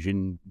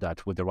Diffusion,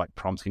 that with the right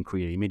prompts can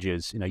create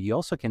images. You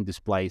also can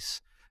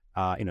displace,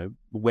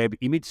 web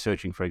image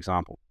searching, for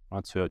example.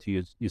 Right? So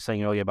you're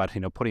saying earlier about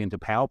putting into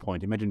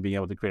PowerPoint. Imagine being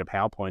able to create a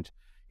PowerPoint.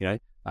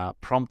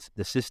 Prompt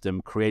the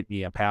system, create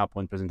me a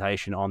PowerPoint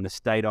presentation on the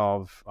state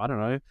of, I don't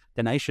know,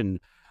 the nation,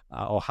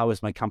 or how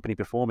is my company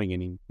performing,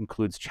 and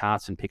includes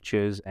charts and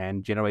pictures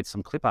and generates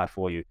some clip art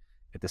for you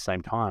at the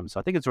same time. So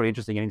I think it's really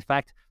interesting. And in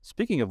fact,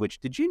 speaking of which,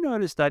 did you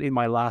notice that in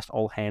my last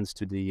all hands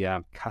to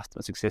the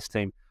customer success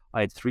team, I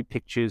had 3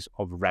 pictures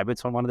of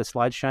rabbits on one of the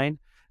slides, Shane?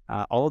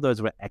 All of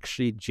those were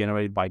actually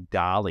generated by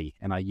DALL-E,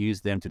 and I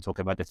used them to talk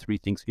about the 3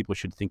 things people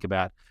should think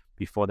about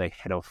before they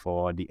head off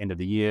for the end of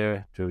the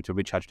year to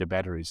recharge their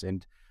batteries.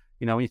 And,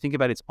 when you think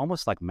about it, it's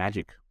almost like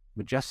magic.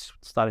 We're just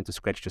starting to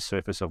scratch the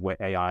surface of where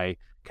AI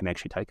can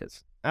actually take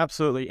us.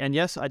 Absolutely. And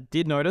yes, I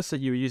did notice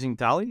that you were using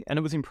DALL-E, and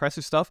it was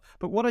impressive stuff.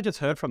 But what I just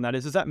heard from that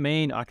is, does that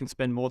mean I can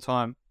spend more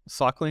time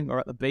cycling or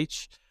at the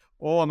beach?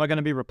 Or am I going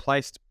to be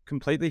replaced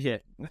completely here?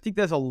 I think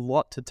there's a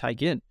lot to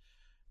take in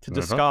to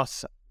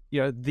discuss,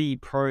 the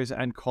pros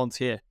and cons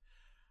here.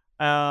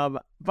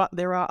 But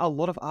there are a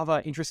lot of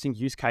other interesting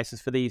use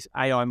cases for these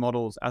AI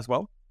models as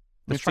well.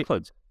 There's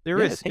truckloads. There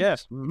is,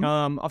 yes.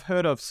 I've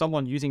heard of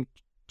someone using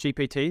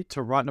GPT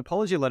to write an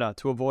apology letter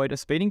to avoid a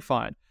speeding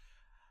fine.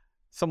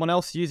 Someone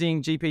else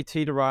using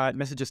GPT to write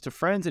messages to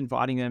friends,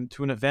 inviting them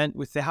to an event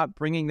without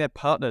bringing their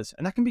partners.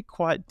 And that can be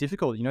quite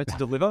difficult, to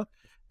deliver.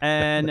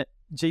 And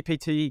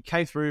GPT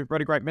came through,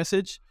 wrote a great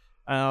message,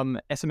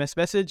 SMS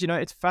message.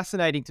 It's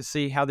fascinating to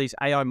see how these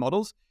AI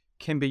models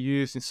can be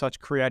used in such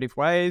creative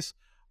ways.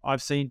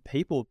 I've seen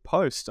people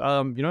post,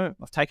 I've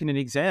taken an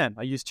exam.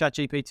 I use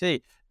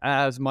ChatGPT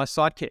as my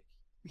sidekick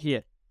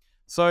here.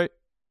 So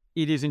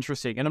it is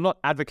interesting. And I'm not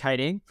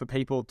advocating for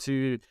people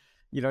to,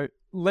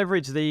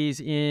 leverage these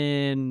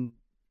in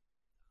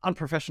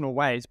unprofessional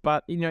ways,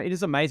 but, it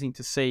is amazing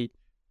to see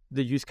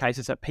the use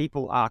cases that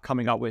people are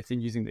coming up with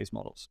in using these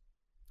models.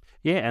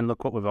 Yeah. And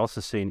look, what we've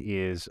also seen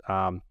is,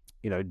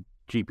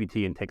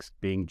 GPT and text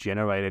being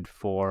generated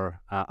for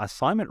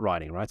assignment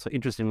writing, right? So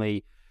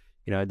interestingly,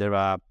 there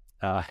are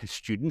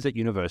students at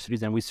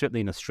universities, and we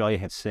certainly in Australia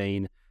have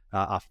seen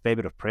a fair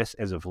bit of press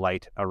as of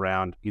late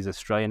around is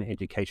Australian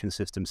education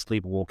system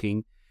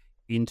sleepwalking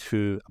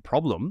into a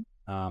problem.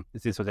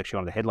 This was actually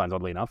one of the headlines,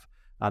 oddly enough,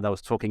 that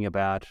was talking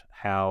about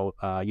how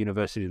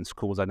universities and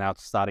schools are now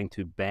starting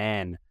to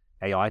ban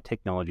AI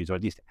technologies, or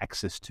at least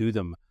access to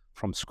them,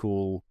 from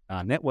school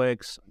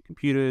networks,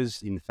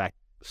 computers. In fact,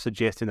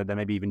 suggesting that they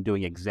may be even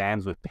doing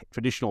exams with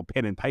traditional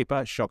pen and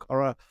paper, shock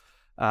horror,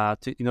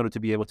 in order to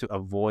be able to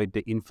avoid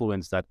the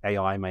influence that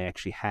AI may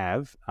actually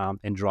have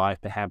and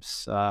drive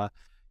perhaps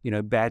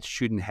bad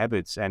student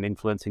habits and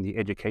influencing the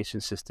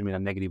education system in a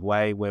negative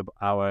way, where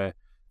our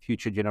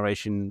future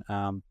generation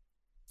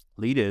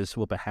leaders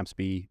will perhaps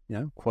be,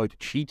 quote,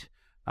 cheat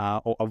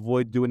or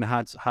avoid doing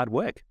hard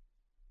work.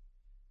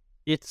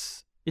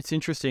 It's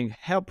interesting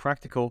how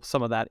practical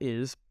some of that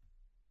is.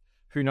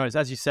 Who knows?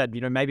 As you said,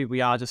 maybe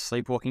we are just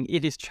sleepwalking.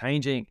 It is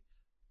changing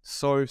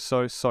so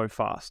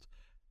fast.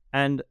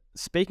 And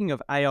speaking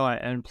of AI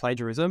and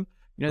plagiarism,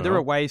 there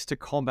are ways to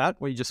combat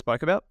what you just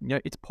spoke about.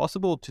 It's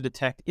possible to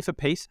detect if a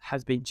piece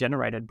has been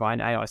generated by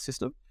an AI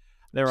system.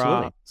 There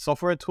are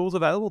software tools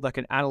available that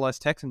can analyze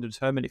text and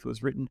determine if it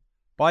was written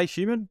by a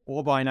human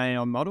or by an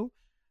AI model.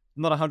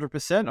 not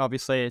 100%.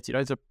 Obviously, it's,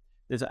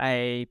 there's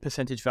a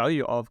percentage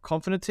value of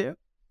confidence here.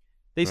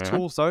 These Right.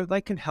 tools, though,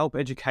 they can help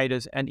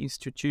educators and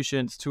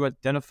institutions to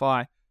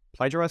identify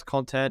plagiarized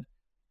content,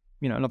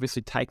 and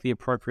obviously take the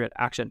appropriate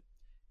action.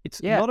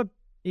 It's Yeah, not a,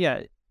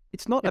 yeah,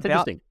 it's not it's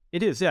about, interesting.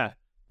 it is, yeah.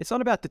 It's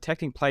not about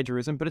detecting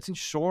plagiarism, but it's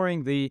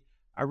ensuring the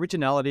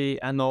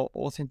originality and the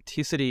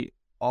authenticity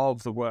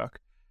of the work.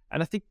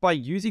 And I think by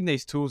using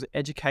these tools,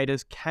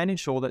 educators can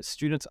ensure that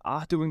students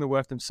are doing the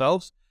work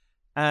themselves,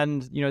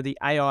 and the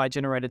AI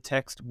generated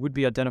text would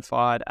be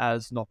identified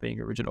as not being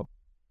original.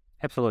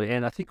 Absolutely.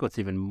 And I think what's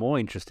even more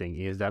interesting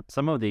is that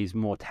some of these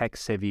more tech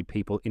savvy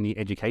people in the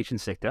education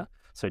sector,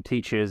 so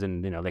teachers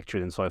and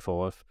lecturers and so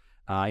forth,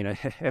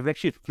 have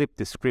actually flipped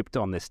the script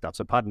on this stuff.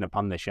 So pardon the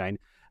pun there, Shane.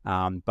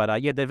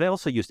 But yeah, they've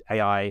also used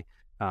AI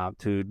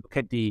to look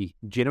at the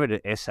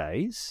generated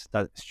essays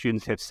that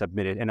students have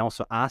submitted and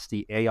also ask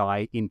the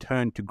AI in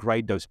turn to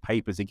grade those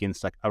papers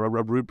against like a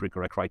rubric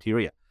or a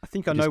criteria. I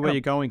think I Which is know where kind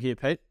you're going here,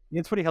 Pete.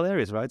 it's pretty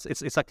hilarious, right?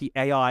 It's like the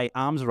AI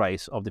arms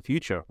race of the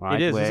future,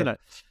 right? It is, Where isn't it?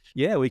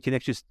 yeah, we can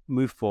actually just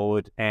move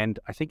forward. And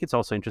I think it's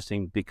also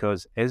interesting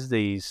because as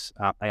these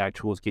AI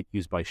tools get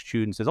used by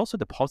students, there's also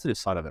the positive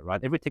side of it,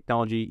 right? Every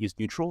technology is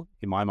neutral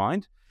in my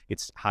mind.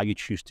 It's how you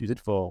choose to use it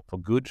for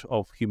good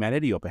of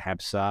humanity or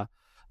perhaps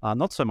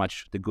not so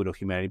much the good of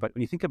humanity. But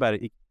when you think about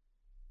it,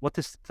 what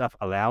this stuff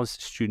allows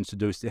students to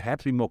do is they have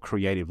to be more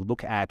creative,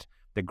 look at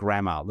the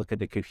grammar, look at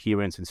the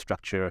coherence and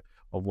structure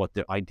of what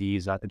the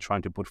ideas are they're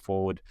trying to put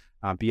forward,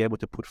 be able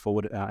to put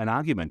forward an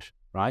argument,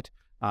 right?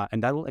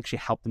 And that will actually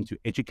help them to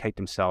educate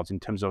themselves in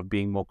terms of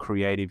being more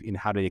creative in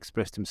how they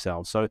express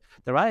themselves. So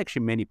there are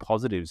actually many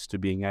positives to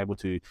being able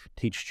to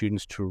teach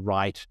students to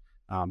write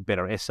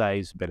better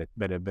essays,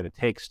 better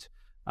text.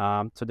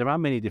 So there are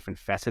many different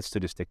facets to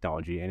this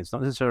technology, and it's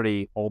not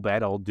necessarily all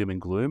bad, all doom and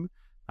gloom.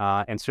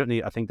 And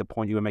certainly, I think the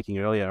point you were making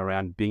earlier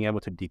around being able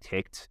to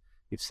detect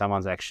if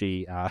someone's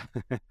actually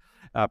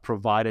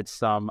provided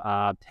some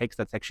text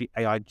that's actually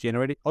AI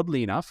generated.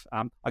 Oddly enough,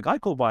 a guy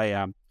called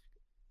by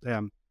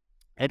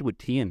Edward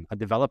Tian, a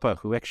developer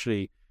who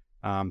actually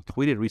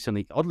tweeted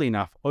recently, oddly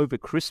enough, over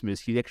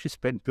Christmas, he actually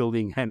spent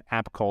building an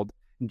app called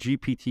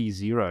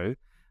GPT-0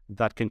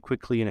 that can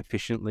quickly and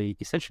efficiently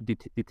essentially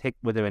detect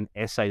whether an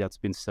essay that's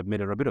been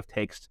submitted or a bit of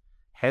text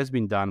has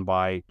been done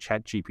by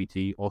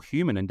ChatGPT or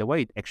human. And the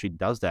way it actually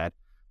does that,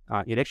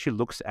 it actually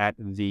looks at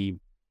the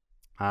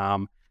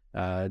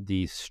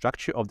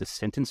structure of the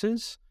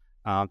sentences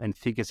and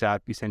figures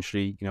out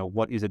essentially,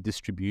 what is a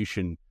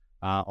distribution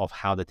of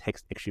how the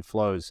text actually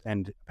flows.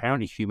 And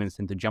apparently humans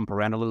tend to jump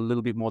around a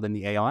little bit more than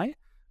the AI.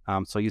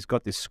 So he's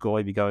got this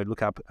score. If you go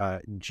look up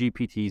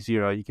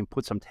GPT-0, you can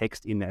put some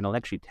text in there and it'll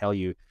actually tell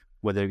you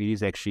whether it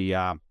is actually,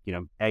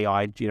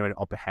 AI generated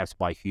or perhaps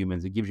by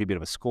humans. It gives you a bit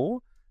of a score.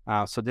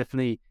 So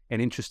definitely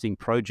an interesting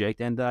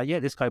project. And yeah,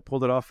 this guy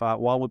pulled it off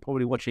while we're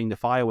probably watching the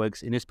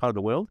fireworks in this part of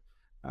the world.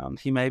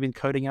 He may have been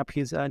coding up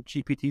his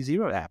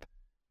GPT-0 app.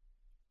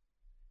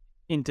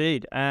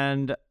 Indeed.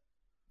 And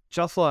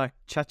just like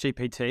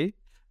ChatGPT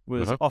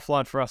was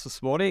offline for us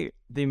this morning,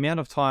 the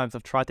amount of times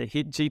I've tried to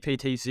hit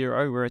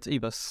GPT-0 where it's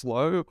either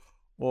slow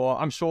or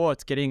I'm sure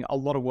it's getting a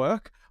lot of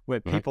work where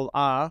people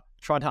are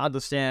trying to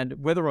understand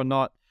whether or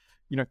not,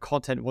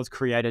 content was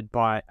created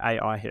by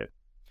AI here.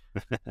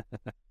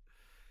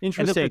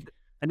 Interesting.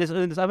 And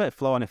there's other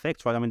flow-on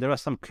effects, right? I mean, there are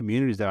some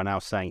communities that are now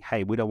saying,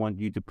 hey, we don't want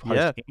you to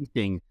post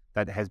anything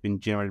that has been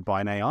generated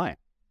by an AI.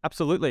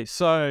 Absolutely.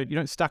 So,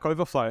 Stack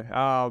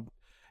Overflow,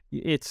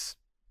 it's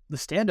the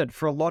standard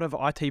for a lot of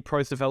IT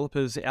pros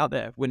developers out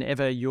there.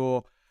 Whenever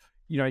you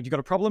got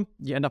a problem,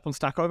 you end up on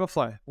Stack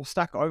Overflow. Well,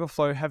 Stack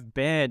Overflow have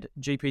banned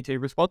GPT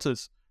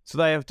responses. So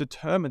they have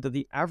determined that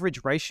the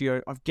average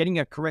ratio of getting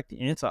a correct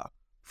answer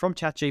from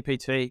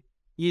ChatGPT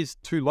is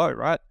too low,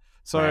 right?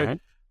 So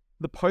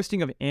the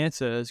posting of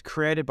answers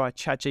created by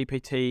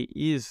ChatGPT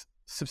is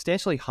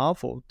substantially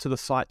harmful to the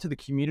site, to the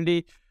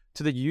community,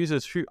 to the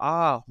users who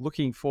are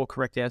looking for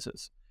correct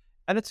answers.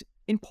 And it's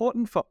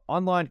important for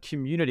online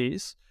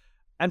communities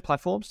and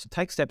platforms to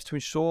take steps to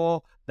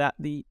ensure that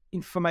the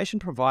information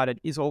provided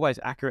is always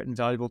accurate and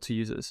valuable to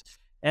users.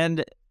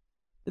 And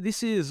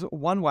this is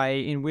one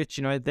way in which,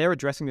 they're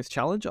addressing this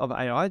challenge of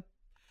AI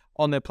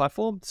on their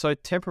platform. So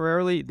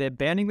temporarily they're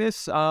banning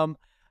this.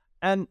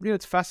 And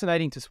it's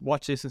fascinating to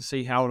watch this and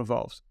see how it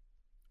evolves.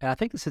 And I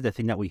think this is the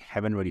thing that we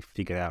haven't really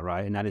figured out,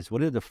 right? And that is,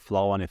 what are the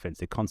flow-on effects,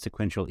 the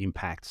consequential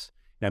impacts,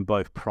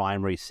 both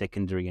primary,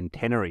 secondary, and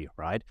ternary,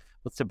 right?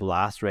 What's the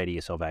blast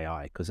radius of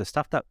AI? Because the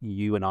stuff that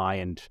you and I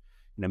and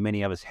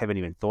many of us haven't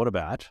even thought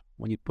about,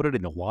 when you put it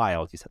in the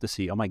wild, you start to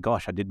see, oh my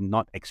gosh, I did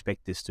not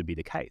expect this to be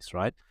the case,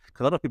 right?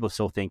 Because a lot of people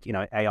still think,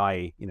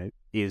 AI,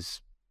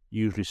 is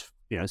usually,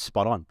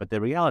 spot on. But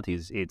the reality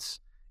is it's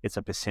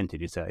a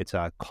percentage. It's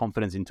a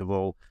confidence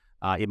interval.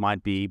 It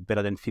might be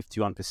better than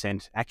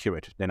 51%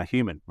 accurate than a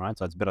human, right?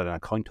 So it's better than a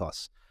coin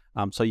toss.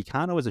 So you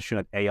can't always assume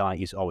that AI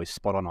is always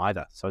spot on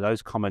either. So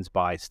those comments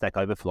by Stack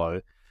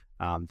Overflow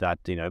that,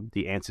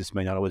 the answers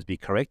may not always be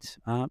correct.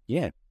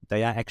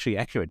 They are actually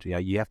accurate.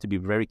 You have to be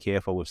very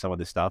careful with some of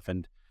this stuff.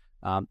 And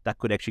that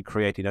could actually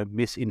create,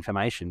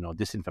 misinformation or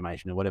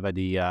disinformation or whatever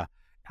the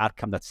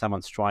outcome that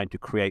someone's trying to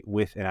create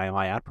with an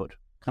AI output.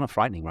 Kind of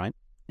frightening, right?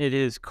 It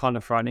is kind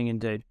of frightening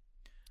indeed.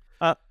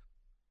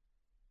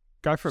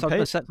 Go for it,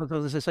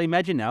 Pete. So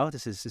imagine now,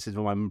 this is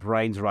what my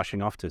brain's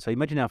rushing off to. So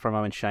imagine now for a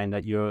moment, Shane,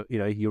 that you're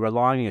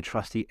relying on a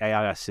trusty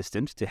AI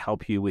assistant to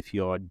help you with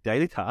your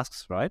daily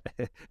tasks, right?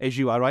 As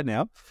you are right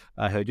now.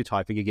 I heard you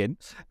typing again.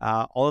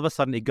 All of a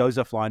sudden, it goes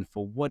offline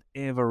for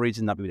whatever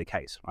reason that may be the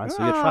case, right?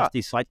 So your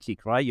trusty sidekick,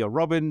 right? Your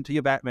Robin to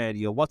your Batman,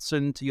 your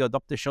Watson to your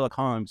Dr. Sherlock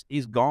Holmes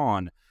is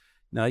gone.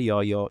 No,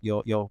 your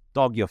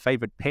dog, your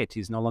favorite pet,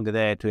 is no longer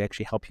there to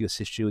actually help you,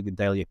 assist you with your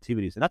daily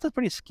activities, and that's a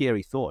pretty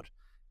scary thought.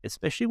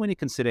 Especially when you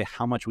consider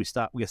how much we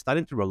are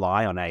starting to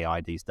rely on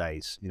AI these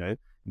days,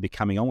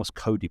 becoming almost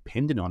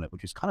codependent on it,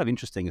 which is kind of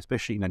interesting,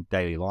 especially in our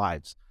daily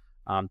lives.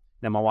 Now,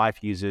 my wife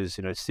uses,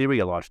 Siri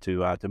a lot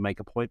to make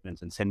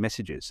appointments and send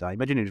messages.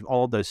 Imagine if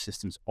all of those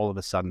systems all of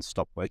a sudden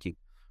stop working.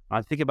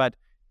 I think about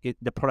it,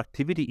 the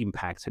productivity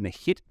impacts and the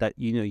hit that,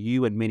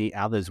 you and many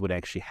others would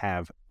actually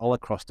have all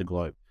across the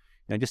globe.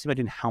 Just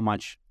imagine how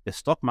much the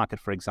stock market,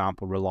 for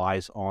example,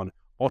 relies on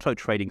auto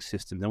trading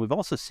systems. And we've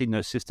also seen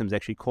those systems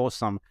actually cause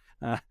some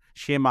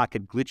share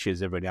market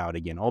glitches every now and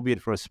again,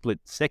 albeit for a split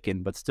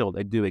second, but still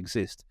they do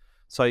exist.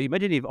 So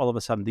imagine if all of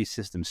a sudden these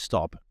systems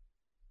stop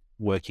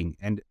working.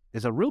 And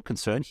there's a real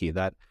concern here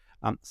that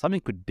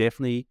something could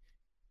definitely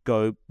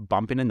go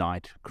bump in the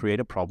night, create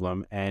a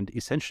problem, and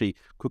essentially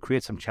could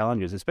create some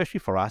challenges, especially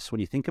for us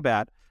when you think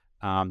about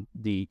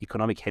the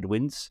economic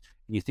headwinds,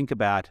 and you think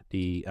about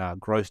the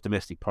gross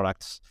domestic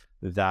products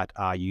that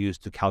are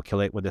used to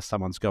calculate whether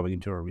someone's going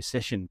into a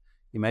recession.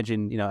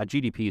 Imagine, a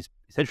GDP is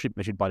essentially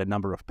measured by the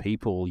number of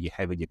people you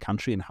have in your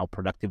country and how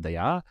productive they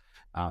are.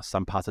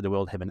 Some parts of the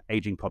world have an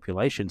aging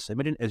population. So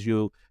imagine as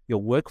your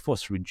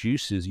workforce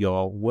reduces,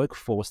 your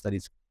workforce that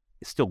is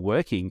still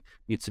working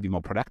needs to be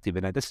more productive.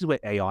 And this is where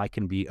AI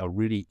can be a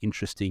really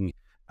interesting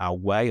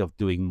way of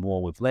doing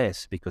more with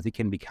less, because it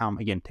can become,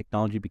 again,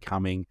 technology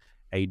becoming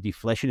a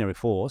deflationary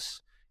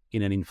force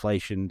in an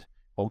inflation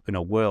or in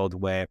a world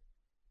where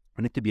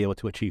we need to be able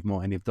to achieve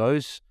more. And if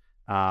those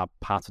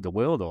parts of the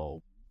world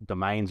or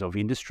domains of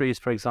industries,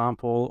 for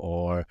example,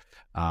 or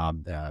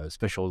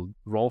special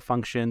role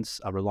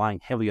functions are relying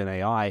heavily on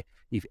AI,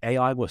 if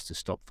AI was to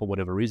stop for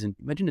whatever reason,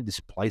 imagine the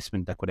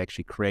displacement that could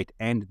actually create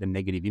and the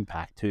negative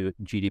impact to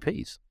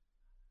GDPs.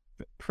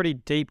 Pretty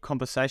deep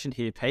conversation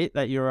here, Pete,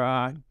 that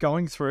you're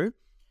going through.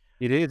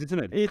 It is,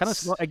 isn't it?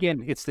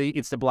 Again, it's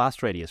the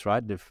blast radius,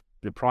 right?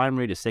 The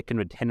primary, the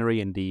secondary,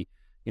 tertiary, and the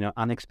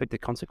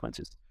unexpected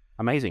consequences.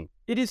 Amazing.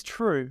 It is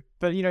true,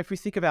 but if we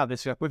think about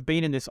this, we've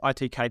been in this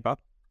IT caper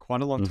quite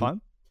a long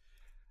time.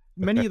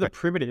 Many of the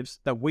primitives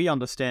that we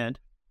understand,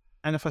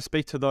 and if I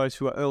speak to those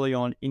who are early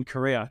on in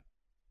career,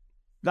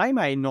 they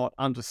may not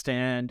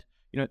understand,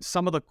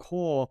 some of the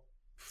core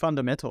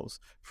fundamentals.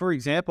 For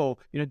example,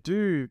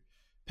 do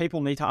people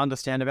need to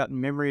understand about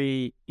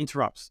memory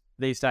interrupts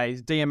these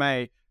days,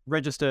 DMA,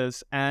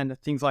 registers, and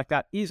things like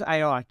that? Is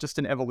AI just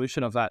an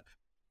evolution of that?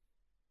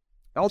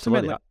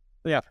 Ultimately,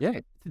 yeah,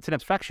 it's an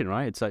abstraction,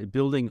 right? It's a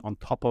building on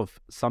top of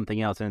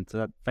something else, and it's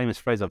that famous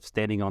phrase of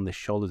standing on the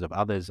shoulders of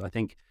others. I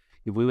think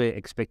if we were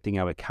expecting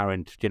our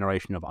current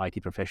generation of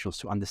IT professionals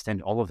to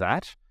understand all of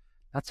that,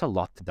 that's a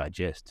lot to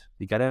digest.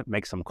 You got to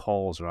make some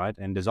calls, right?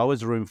 And there's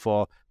always room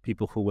for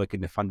people who work in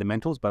the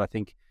fundamentals, but I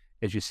think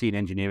as you see in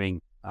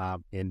engineering,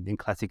 in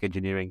classic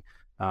engineering,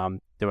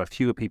 there are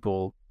fewer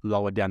people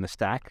lower down the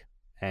stack,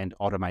 and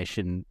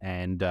automation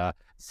and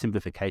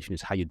simplification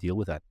is how you deal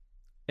with that.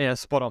 Yeah,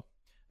 spot on.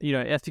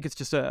 I think it's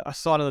just a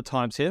sign of the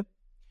times here.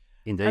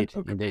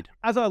 Indeed.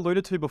 As I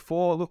alluded to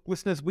before, look,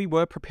 listeners, we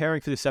were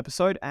preparing for this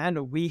episode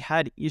and we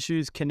had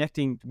issues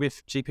connecting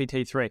with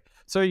GPT-3.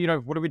 So,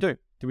 what do?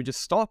 Do we just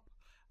stop?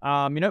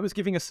 It was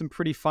giving us some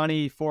pretty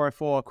funny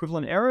 404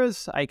 equivalent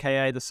errors,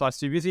 aka the site's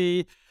too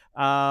busy.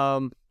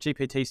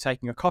 GPT's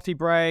taking a coffee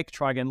break,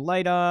 try again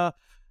later.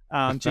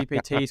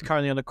 GPT is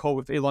currently on a call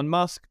with Elon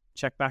Musk,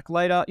 check back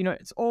later.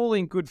 It's all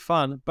in good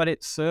fun, but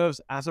it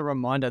serves as a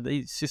reminder that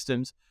these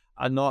systems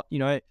are not,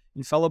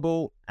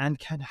 infallible and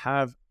can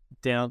have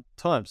down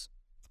times.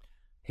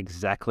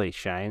 Exactly,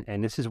 Shane.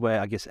 And this is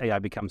where I guess AI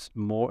becomes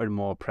more and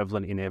more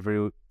prevalent in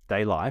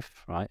everyday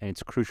life, right? And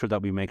it's crucial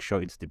that we make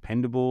sure it's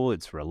dependable,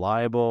 it's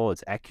reliable,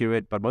 it's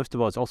accurate, but most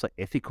of all, it's also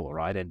ethical,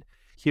 right? And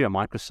here at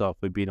Microsoft,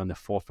 we've been on the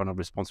forefront of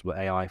responsible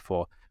AI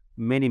for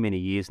many, many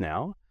years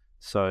now.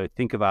 So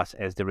think of us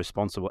as the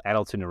responsible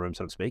adults in the room,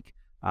 so to speak.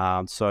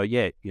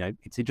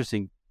 It's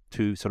interesting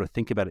to sort of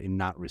think about it in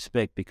that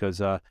respect, because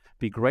it'd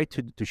be great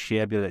to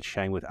share a bit of that,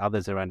 Shane, with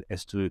others around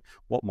as to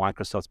what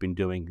Microsoft's been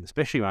doing,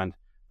 especially around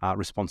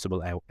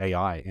responsible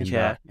AI. And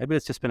maybe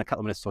let's just spend a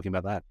couple of minutes talking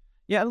about that.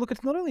 Yeah, look,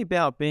 it's not only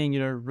about being,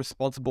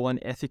 responsible and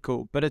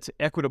ethical, but it's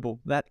equitable,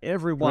 that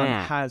everyone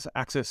has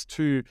access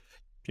to,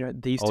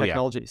 these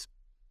technologies.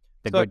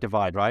 The Great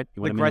Divide, right?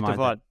 The Great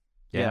Divide.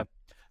 Yeah.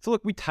 So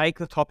look, we take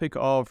the topic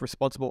of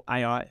responsible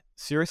AI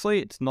seriously.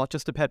 It's not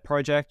just a pet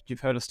project.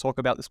 You've heard us talk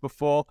about this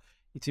before.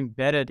 It's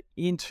embedded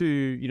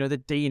into, the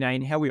DNA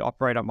and how we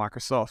operate at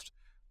Microsoft.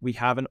 we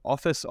have an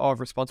Office of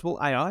Responsible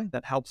AI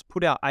that helps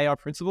put our AI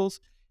principles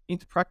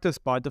into practice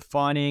by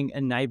defining,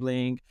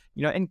 enabling,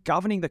 and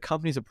governing the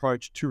company's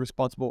approach to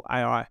responsible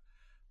AI.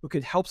 Look,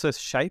 it helps us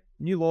shape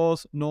new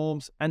laws,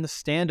 norms, and the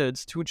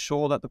standards to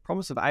ensure that the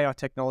promise of AI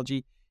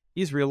technology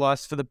is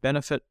realized for the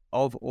benefit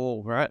of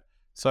all, right?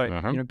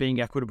 So,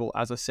 being equitable,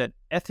 as I said,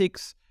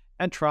 ethics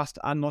and trust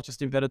are not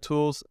just embedded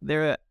tools.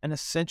 They're an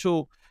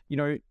essential,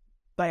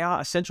 they are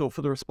essential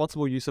for the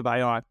responsible use of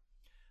AI.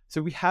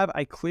 So we have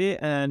a clear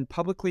and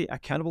publicly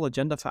accountable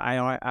agenda for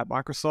AI at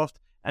Microsoft,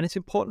 and it's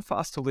important for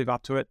us to live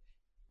up to it,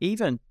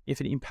 even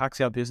if it impacts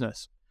our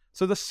business.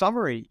 So the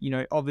summary,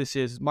 of this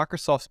is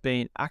Microsoft's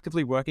been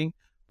actively working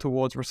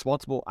towards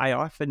responsible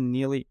AI for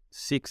nearly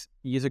 6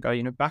 years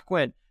ago, back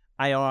when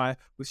AI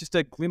was just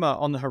a glimmer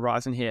on the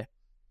horizon here.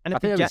 And I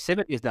think it was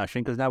 7 years now,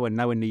 Shane, because now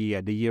we're in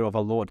the year of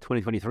our Lord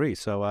 2023.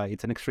 So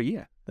it's an extra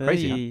year.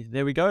 Crazy, huh?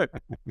 There we go.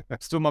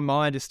 Still, my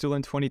mind is still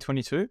in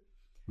 2022.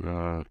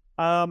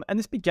 And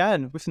this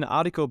began with an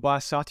article by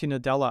Satya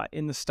Nadella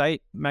in the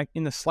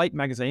Slate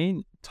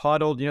magazine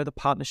titled, The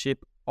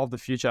Partnership of the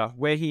Future,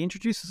 where he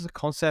introduces the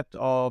concept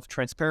of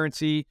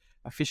transparency,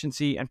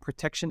 efficiency, and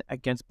protection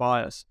against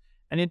bias.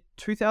 And in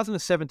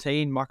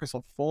 2017,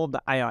 Microsoft formed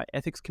the AI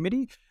Ethics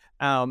Committee,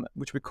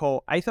 which we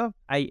call AETHER,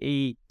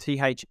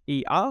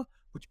 AETHER,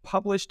 which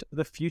published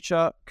the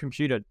Future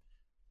Computed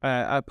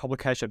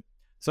publication.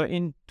 So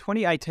in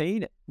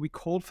 2018, we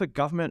called for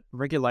government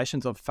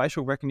regulations of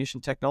facial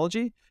recognition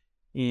technology.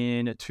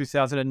 In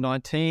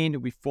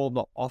 2019, we formed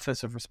the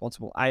Office of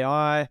Responsible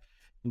AI.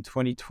 In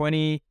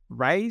 2020,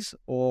 RAISE,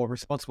 or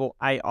Responsible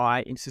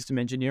AI in System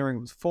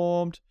Engineering, was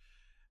formed,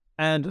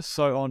 and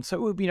so on.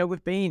 So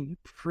we've been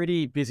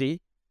pretty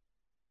busy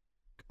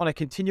on a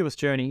continuous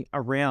journey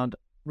around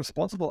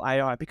responsible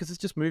AI because it's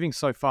just moving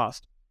so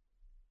fast.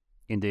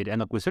 Indeed, and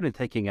look, we're certainly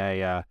taking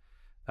a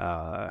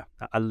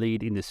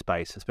lead in this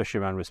space,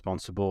 especially around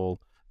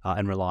responsible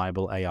and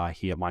reliable AI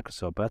here at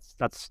Microsoft. But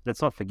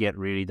let's not forget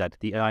really that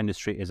the AI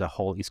industry as a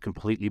whole is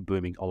completely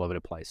booming all over the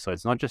place. So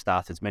it's not just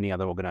us; it's many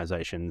other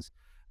organizations.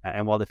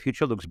 And while the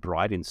future looks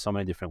bright in so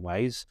many different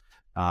ways,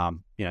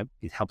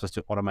 it helps us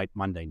to automate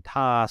mundane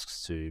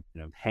tasks, to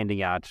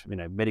handing out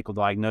medical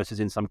diagnosis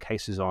in some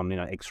cases on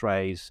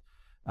X-rays.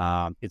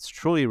 It's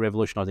truly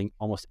revolutionizing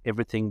almost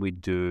everything we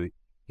do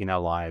in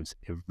our lives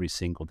every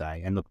single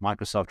day. And look,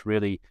 Microsoft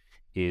really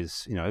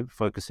is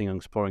focusing on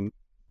exploring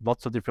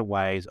lots of different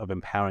ways of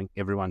empowering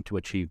everyone to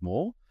achieve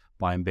more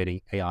by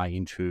embedding AI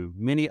into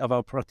many of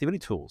our productivity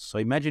tools. So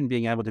imagine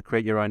being able to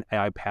create your own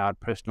AI-powered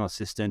personal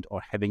assistant,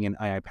 or having an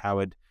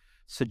AI-powered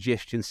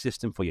suggestion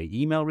system for your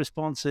email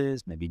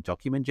responses, maybe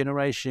document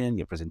generation,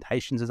 your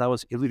presentations, as I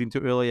was alluding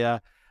to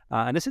earlier.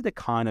 And this is the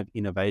kind of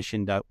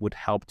innovation that would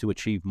help to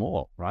achieve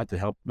more, right? To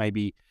help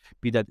maybe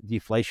be that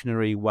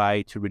deflationary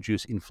way to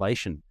reduce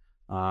inflation,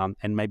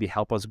 and maybe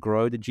help us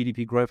grow the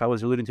GDP growth I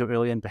was alluding to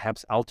earlier, and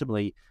perhaps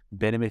ultimately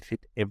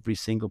benefit every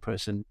single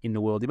person in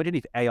the world. Imagine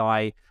if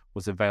AI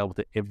was available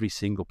to every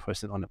single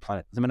person on the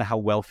planet. Doesn't matter how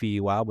wealthy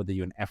you are, whether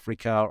you're in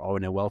Africa or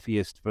in the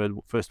wealthiest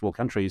first world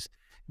countries.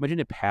 Imagine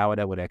the power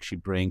that would actually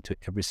bring to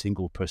every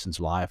single person's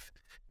life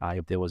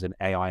if there was an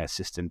AI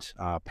assistant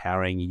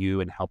powering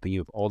you and helping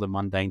you with all the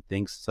mundane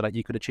things so that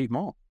you could achieve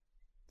more.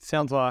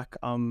 Sounds like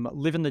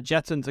Living the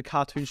Jetsons, a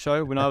cartoon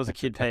show when I was a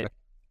kid, Pete.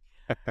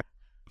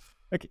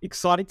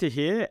 Exciting to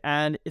hear,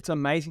 and it's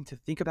amazing to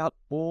think about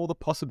all the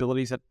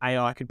possibilities that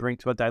AI could bring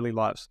to our daily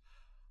lives.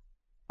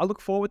 I look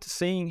forward to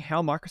seeing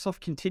how Microsoft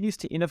continues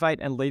to innovate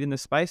and lead in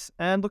this space.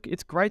 And look,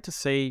 it's great to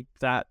see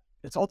that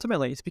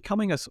it's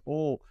becoming us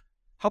all,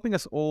 helping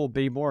us all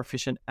be more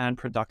efficient and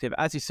productive.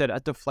 As you said,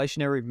 a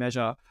deflationary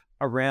measure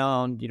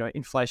around,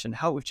 inflation,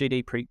 help with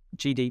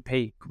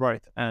GDP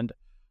growth, and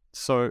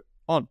so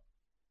on.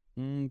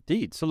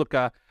 Indeed. So look,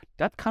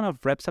 that kind of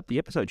wraps up the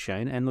episode,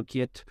 Shane. And look,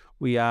 yet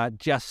we are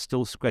just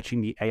still scratching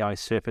the AI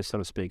surface, so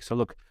to speak. So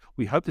look,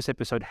 we hope this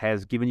episode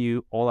has given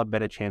you all a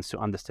better chance to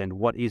understand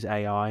what is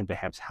AI and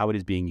perhaps how it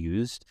is being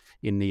used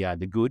in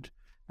the good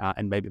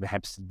and maybe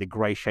perhaps the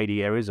grey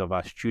shady areas of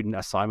our student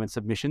assignment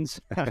submissions.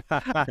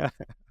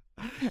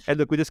 And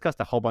look, we discussed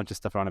a whole bunch of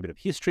stuff around a bit of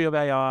history of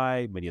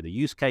AI, many of the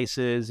use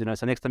cases.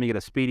 So next time you get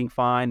a speeding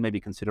fine, maybe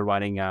consider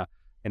writing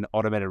an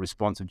automated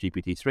response of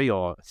GPT-3,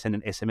 or send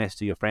an SMS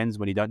to your friends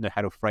when you don't know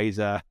how to phrase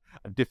a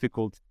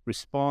difficult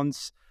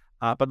response.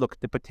 But look,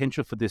 the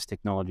potential for this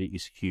technology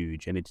is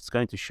huge, and it's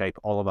going to shape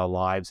all of our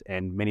lives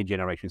and many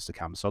generations to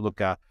come. So look,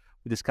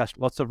 we discussed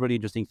lots of really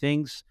interesting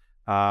things.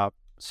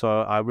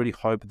 So I really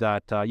hope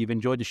that you've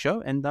enjoyed the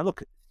show. And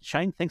look,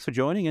 Shane, thanks for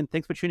joining, and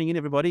thanks for tuning in,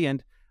 everybody.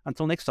 And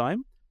until next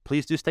time,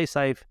 please do stay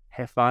safe,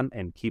 have fun,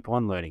 and keep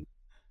on learning.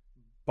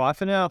 Bye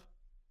for now.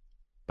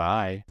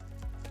 Bye.